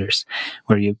context managers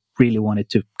where you really wanted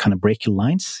to kind of break your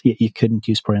lines. You couldn't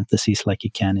use parentheses like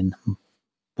you can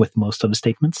with most of the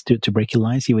statements. To break your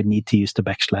lines, you would need to use the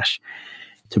backslash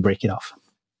to break it off.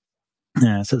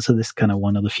 So this is kind of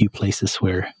one of the few places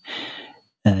where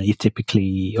you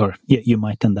typically, or you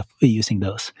might end up using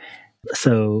those.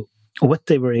 So what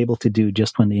they were able to do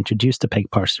just when they introduced the peg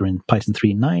parser in Python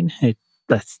 3.9,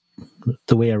 that's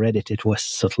the way I read it. It was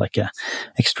sort of like a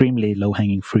extremely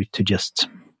low-hanging fruit to just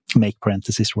make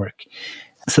parentheses work.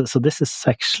 So this is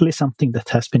actually something that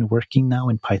has been working now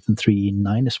in Python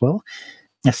 3.9 as well,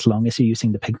 as long as you're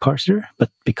using the peg parser. But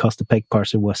because the peg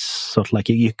parser was sort of like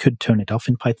you could turn it off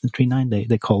in Python 3.9,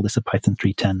 they call this a Python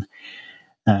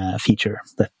 3.10 feature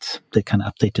that they kind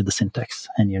of updated the syntax,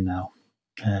 and you're now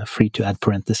free to add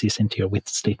parentheses into your with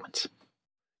statements.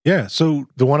 Yeah. So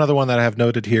the one other one that I have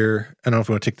noted here, I don't know if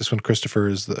you want to take this one, Christopher,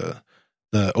 is the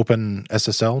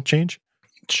OpenSSL change.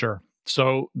 Sure.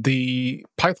 So the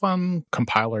Python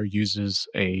compiler uses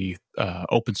a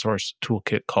open source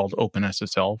toolkit called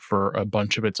OpenSSL for a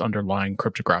bunch of its underlying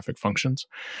cryptographic functions.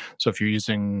 So if you're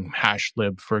using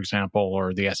HashLib, for example,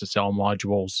 or the SSL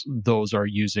modules, those are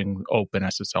using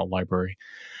OpenSSL library.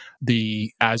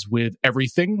 As with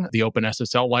everything, the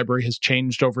OpenSSL library has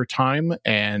changed over time,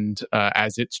 and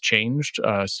as it's changed,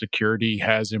 security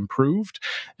has improved,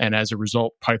 and as a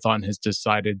result, Python has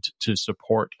decided to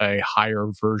support a higher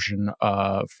version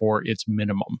for its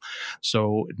minimum.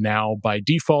 So now, by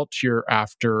default, you're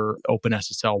after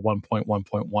OpenSSL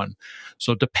 1.1.1.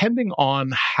 So depending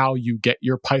on how you get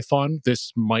your Python,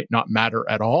 this might not matter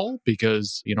at all,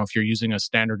 because if you're using a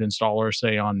standard installer,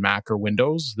 say on Mac or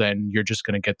Windows, then you're just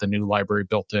going to get the new library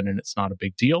built in and it's not a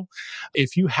big deal.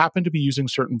 If you happen to be using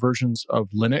certain versions of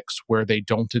Linux where they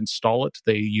don't install it,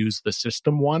 they use the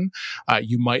system one,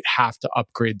 you might have to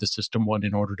upgrade the system one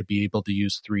in order to be able to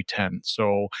use 3.10.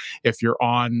 So if you're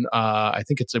on, I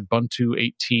think it's Ubuntu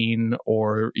 18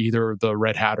 or either the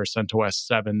Red Hat or CentOS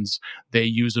 7s, they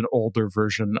use an older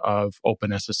version of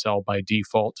OpenSSL by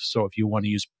default. So if you want to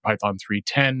use Python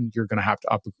 3.10, you're going to have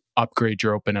to upgrade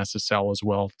your OpenSSL as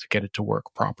well to get it to work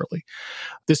properly.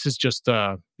 This is just,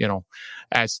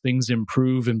 as things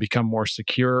improve and become more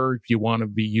secure, you want to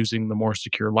be using the more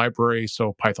secure library.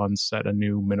 So Python set a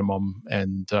new minimum,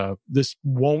 and this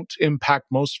won't impact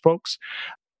most folks,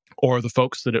 or the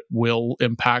folks that it will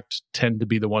impact tend to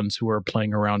be the ones who are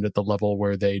playing around at the level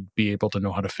where they'd be able to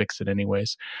know how to fix it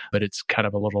anyways. But it's kind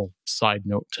of a little side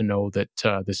note to know that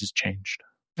this has changed.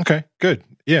 Okay, good.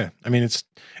 Yeah, I mean, it's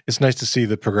nice to see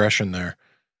the progression there.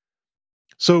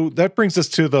 So that brings us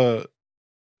to the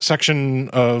section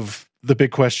of the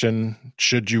big question: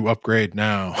 should you upgrade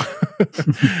now?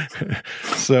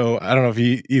 So I don't know if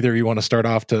either of you want to start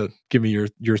off to give me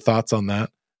your thoughts on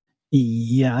that.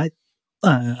 Yeah,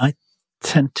 I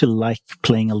tend to like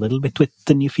playing a little bit with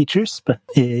the new features, but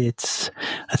I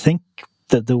think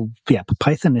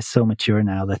Python is so mature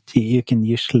now that you can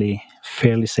usually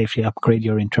fairly safely upgrade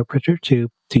your interpreter to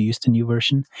use the new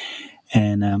version,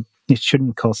 and it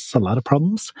shouldn't cause a lot of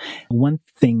problems. One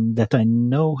thing that I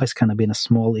know has kind of been a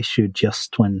small issue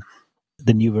just when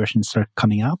the new versions are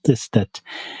coming out is that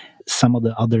some of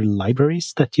the other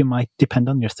libraries that you might depend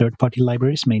on, your third-party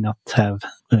libraries, may not have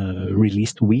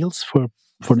released wheels for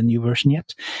the new version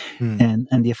yet. And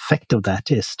the effect of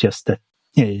that is just that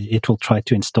it will try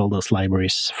to install those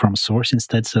libraries from source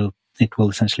instead, so it will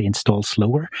essentially install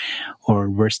slower, or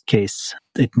worst case,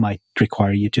 it might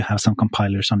require you to have some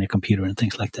compilers on your computer and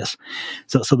things like this.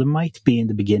 So there might be in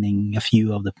the beginning a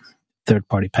few of the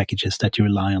third-party packages that you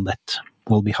rely on that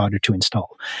will be harder to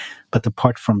install. But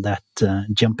apart from that,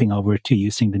 jumping over to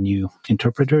using the new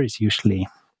interpreter is usually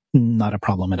not a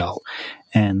problem at all.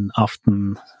 And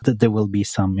often there will be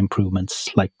some improvements,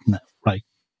 like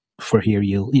for here,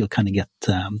 you'll kind of get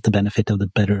the benefit of the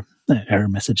better error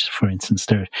message. For instance,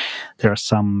 there are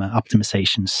some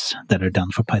optimizations that are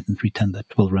done for Python 3.10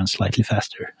 that will run slightly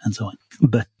faster and so on.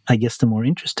 But I guess the more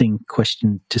interesting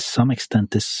question to some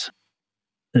extent is,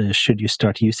 should you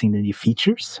start using the new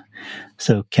features?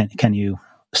 So can you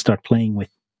start playing with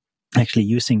actually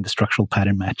using the structural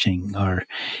pattern matching or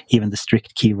even the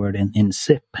strict keyword in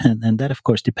zip? And that, of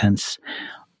course, depends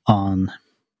on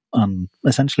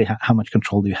essentially how much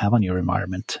control do you have on your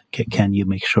environment. Can you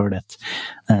make sure that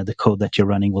the code that you're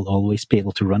running will always be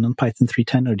able to run on Python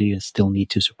 3.10, or do you still need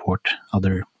to support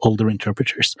other older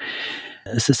interpreters?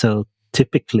 So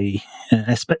typically,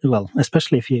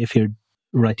 especially if you're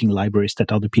writing libraries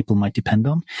that other people might depend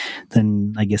on,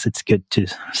 then I guess it's good to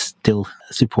still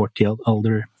support the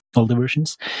older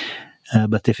versions.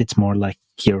 But if it's more like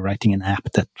you're writing an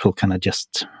app that will kind of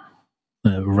just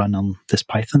run on this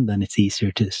Python, then it's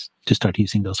easier to start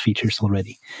using those features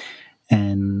already.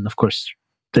 And of course,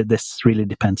 this really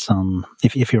depends on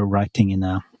if you're writing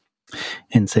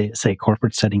in say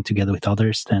corporate setting together with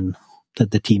others, then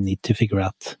the team need to figure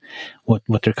out what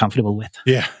they're comfortable with.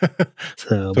 Yeah,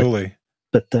 so totally.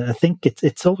 But I think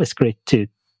it's always great to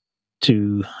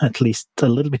at least a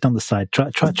little bit on the side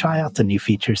try out the new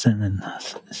features and then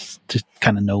to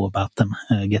kind of know about them,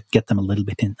 get them a little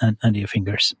bit under your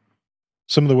fingers.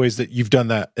 Some of the ways that you've done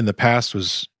that in the past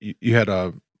was you had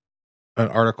an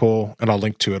article, and I'll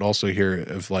link to it also here,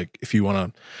 of like if you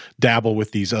want to dabble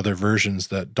with these other versions,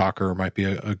 that Docker might be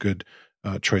a good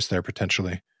choice there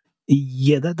potentially.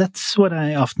 Yeah, that's what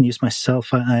I often use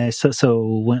myself.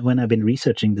 So when I've been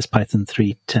researching this Python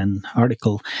 3.10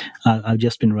 article, I've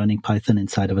just been running Python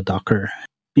inside of a Docker.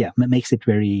 Yeah, it makes it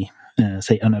very,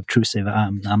 unobtrusive.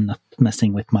 I'm not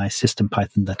messing with my system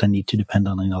Python that I need to depend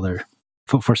on another.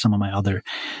 For some of my other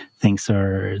things,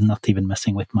 are not even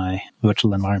messing with my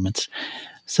virtual environments.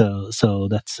 So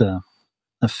that's a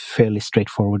fairly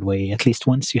straightforward way. At least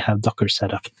once you have Docker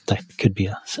set up, that could be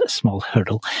a small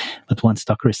hurdle. But once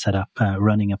Docker is set up,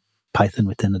 running a Python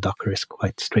within a Docker is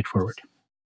quite straightforward.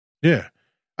 Yeah.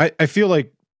 I feel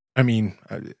like, I mean,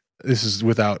 this is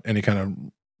without any kind of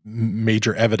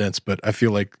major evidence, but I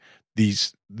feel like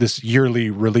this yearly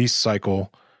release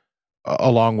cycle,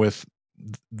 along with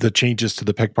the changes to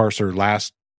the peg parser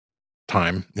last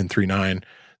time in 3.9,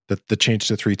 that the change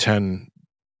to 3.10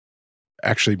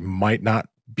 actually might not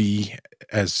be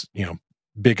as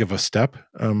big of a step.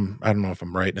 I don't know if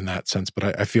I'm right in that sense,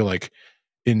 but I feel like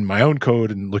in my own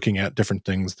code and looking at different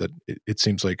things that it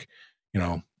seems like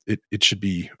it should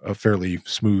be a fairly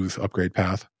smooth upgrade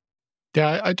path.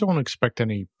 Yeah, I don't expect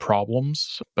any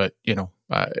problems, but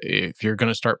if you're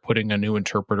going to start putting a new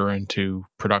interpreter into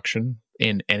production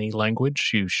in any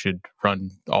language, you should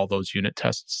run all those unit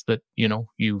tests that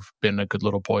you've been a good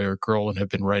little boy or girl and have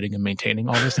been writing and maintaining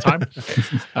all this time.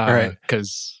 Right.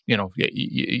 Because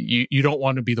you don't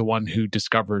want to be the one who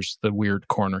discovers the weird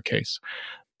corner case.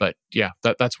 But yeah,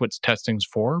 that's what testing's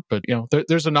for. But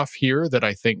there's enough here that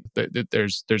I think that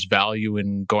there's value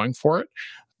in going for it.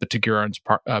 But to Geran's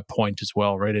point as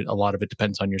well, right? A lot of it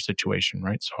depends on your situation,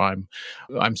 right? So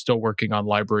I'm still working on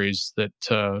libraries that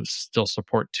still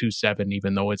support 2.7,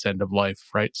 even though it's end of life,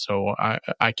 right? So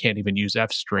I can't even use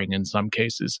fstring in some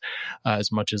cases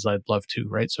as much as I'd love to,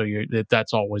 right? So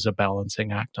that's always a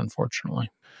balancing act, unfortunately.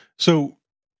 So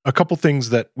a couple things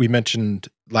that we mentioned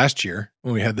last year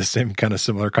when we had the same kind of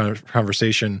similar kind of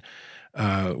conversation,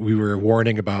 we were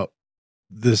warning about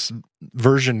this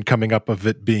version coming up of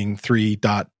it being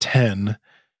 3.10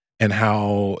 and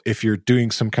how if you're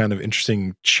doing some kind of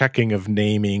interesting checking of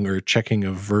naming or checking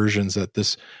of versions, that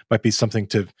this might be something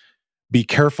to be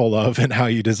careful of in how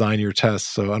you design your tests.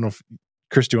 So I don't know if,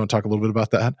 Chris, do you want to talk a little bit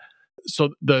about that? So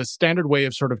the standard way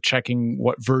of sort of checking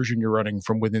what version you're running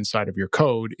from within inside of your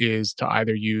code is to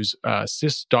either use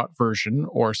sys.version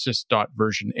or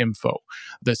sys.version.info.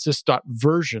 The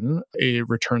sys.version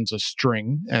returns a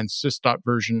string, and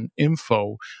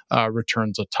sys.version.info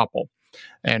returns a tuple.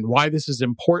 And why this is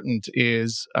important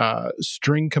is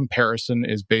string comparison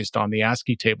is based on the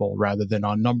ASCII table rather than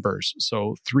on numbers.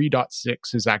 So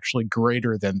 3.6 is actually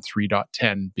greater than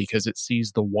 3.10 because it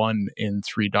sees the 1 in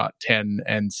 3.10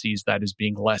 and sees that as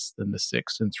being less than the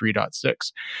 6 in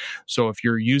 3.6. So if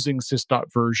you're using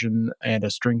sys.version and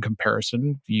a string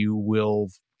comparison, you will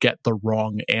get the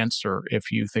wrong answer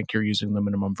if you think you're using the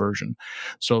minimum version.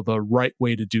 So the right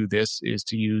way to do this is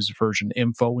to use version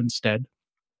info instead.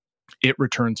 It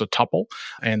returns a tuple,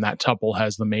 and that tuple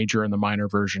has the major and the minor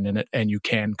version in it, and you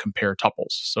can compare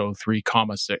tuples. So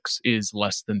 3.6 is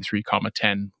less than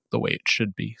 3.10 the way it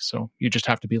should be. So you just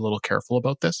have to be a little careful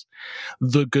about this.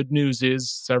 The good news is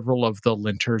several of the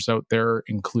linters out there,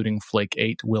 including Flake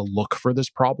 8, will look for this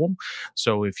problem.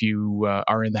 So if you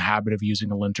are in the habit of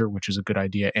using a linter, which is a good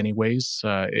idea anyways,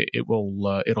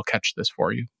 it'll catch this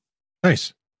for you.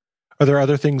 Nice. Are there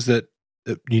other things that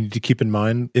you need to keep in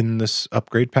mind in this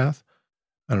upgrade path?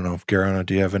 I don't know if Gerana,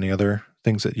 do you have any other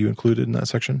things that you included in that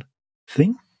section? I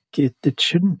think it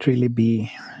shouldn't really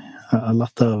be a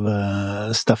lot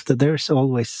of stuff. That there's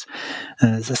always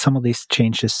some of these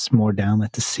changes more down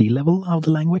at the C level of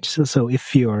the language. So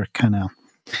if you're kind of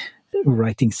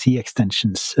writing C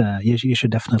extensions, you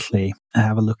should definitely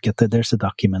have a look at that. There's a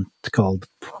document called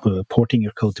Porting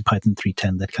Your Code to Python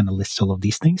 3.10 that kind of lists all of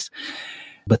these things.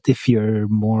 But if you're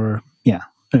more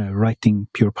writing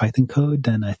pure Python code,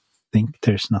 then I think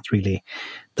there's not really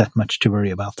that much to worry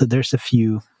about. There's a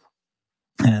few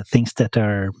things that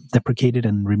are deprecated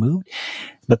and removed,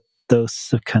 but those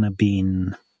have kind of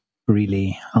been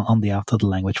really on the out of the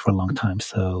language for a long time,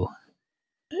 so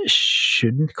it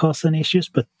shouldn't cause any issues.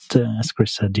 But as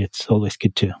Chris said, it's always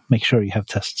good to make sure you have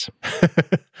tests.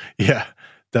 Yeah,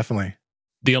 definitely.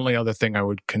 The only other thing I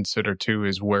would consider too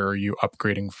is where are you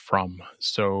upgrading from?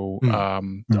 So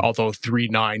although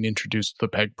 3.9 introduced the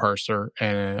peg parser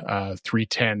and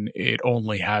 3.10, it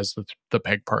only has the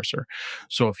peg parser.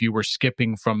 So if you were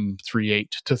skipping from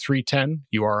 3.8 to 3.10,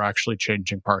 you are actually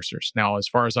changing parsers. Now, as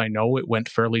far as I know, it went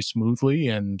fairly smoothly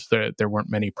and there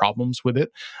weren't many problems with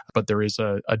it, but there is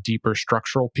a deeper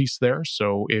structural piece there.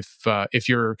 So if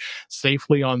you're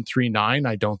safely on 3.9,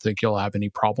 I don't think you'll have any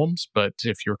problems. But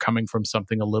if you're coming from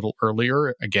something a little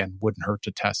earlier, again, wouldn't hurt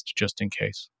to test just in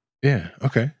case. Yeah.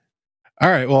 Okay. All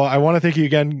right. Well, I want to thank you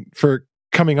again for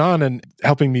coming on and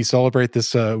helping me celebrate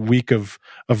this week of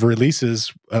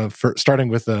releases, for starting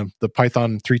with the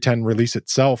Python 3.10 release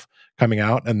itself coming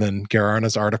out, and then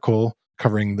Gerana's article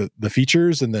covering the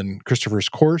features, and then Christopher's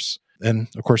course, and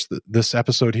of course this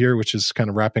episode here, which is kind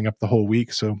of wrapping up the whole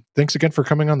week. So thanks again for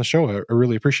coming on the show. I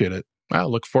really appreciate it. I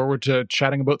look forward to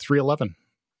chatting about 3.11.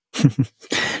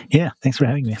 Yeah, thanks for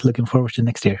having me. Looking forward to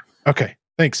next year. Okay,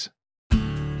 thanks.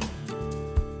 And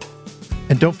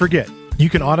don't forget, you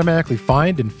can automatically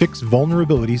find and fix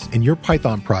vulnerabilities in your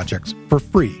Python projects for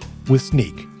free with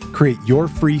Snyk. Create your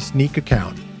free Snyk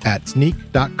account at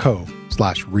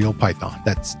snyk.co/realpython.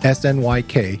 That's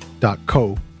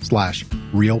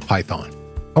snyk.co/realpython.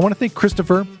 I want to thank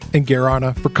Christopher and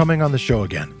Gerana for coming on the show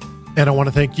again. And I want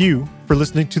to thank you for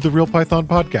listening to the Real Python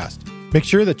podcast. Make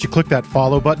sure that you click that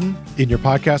follow button in your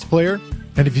podcast player.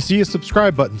 And if you see a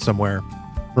subscribe button somewhere,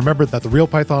 remember that the Real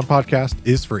Python podcast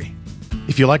is free.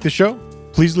 If you like the show,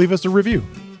 please leave us a review.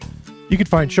 You can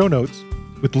find show notes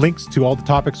with links to all the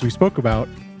topics we spoke about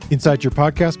inside your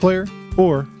podcast player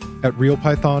or at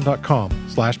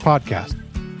realpython.com/podcast.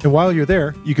 And while you're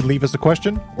there, you can leave us a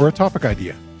question or a topic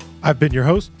idea. I've been your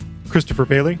host, Christopher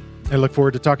Bailey, and I look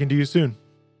forward to talking to you soon.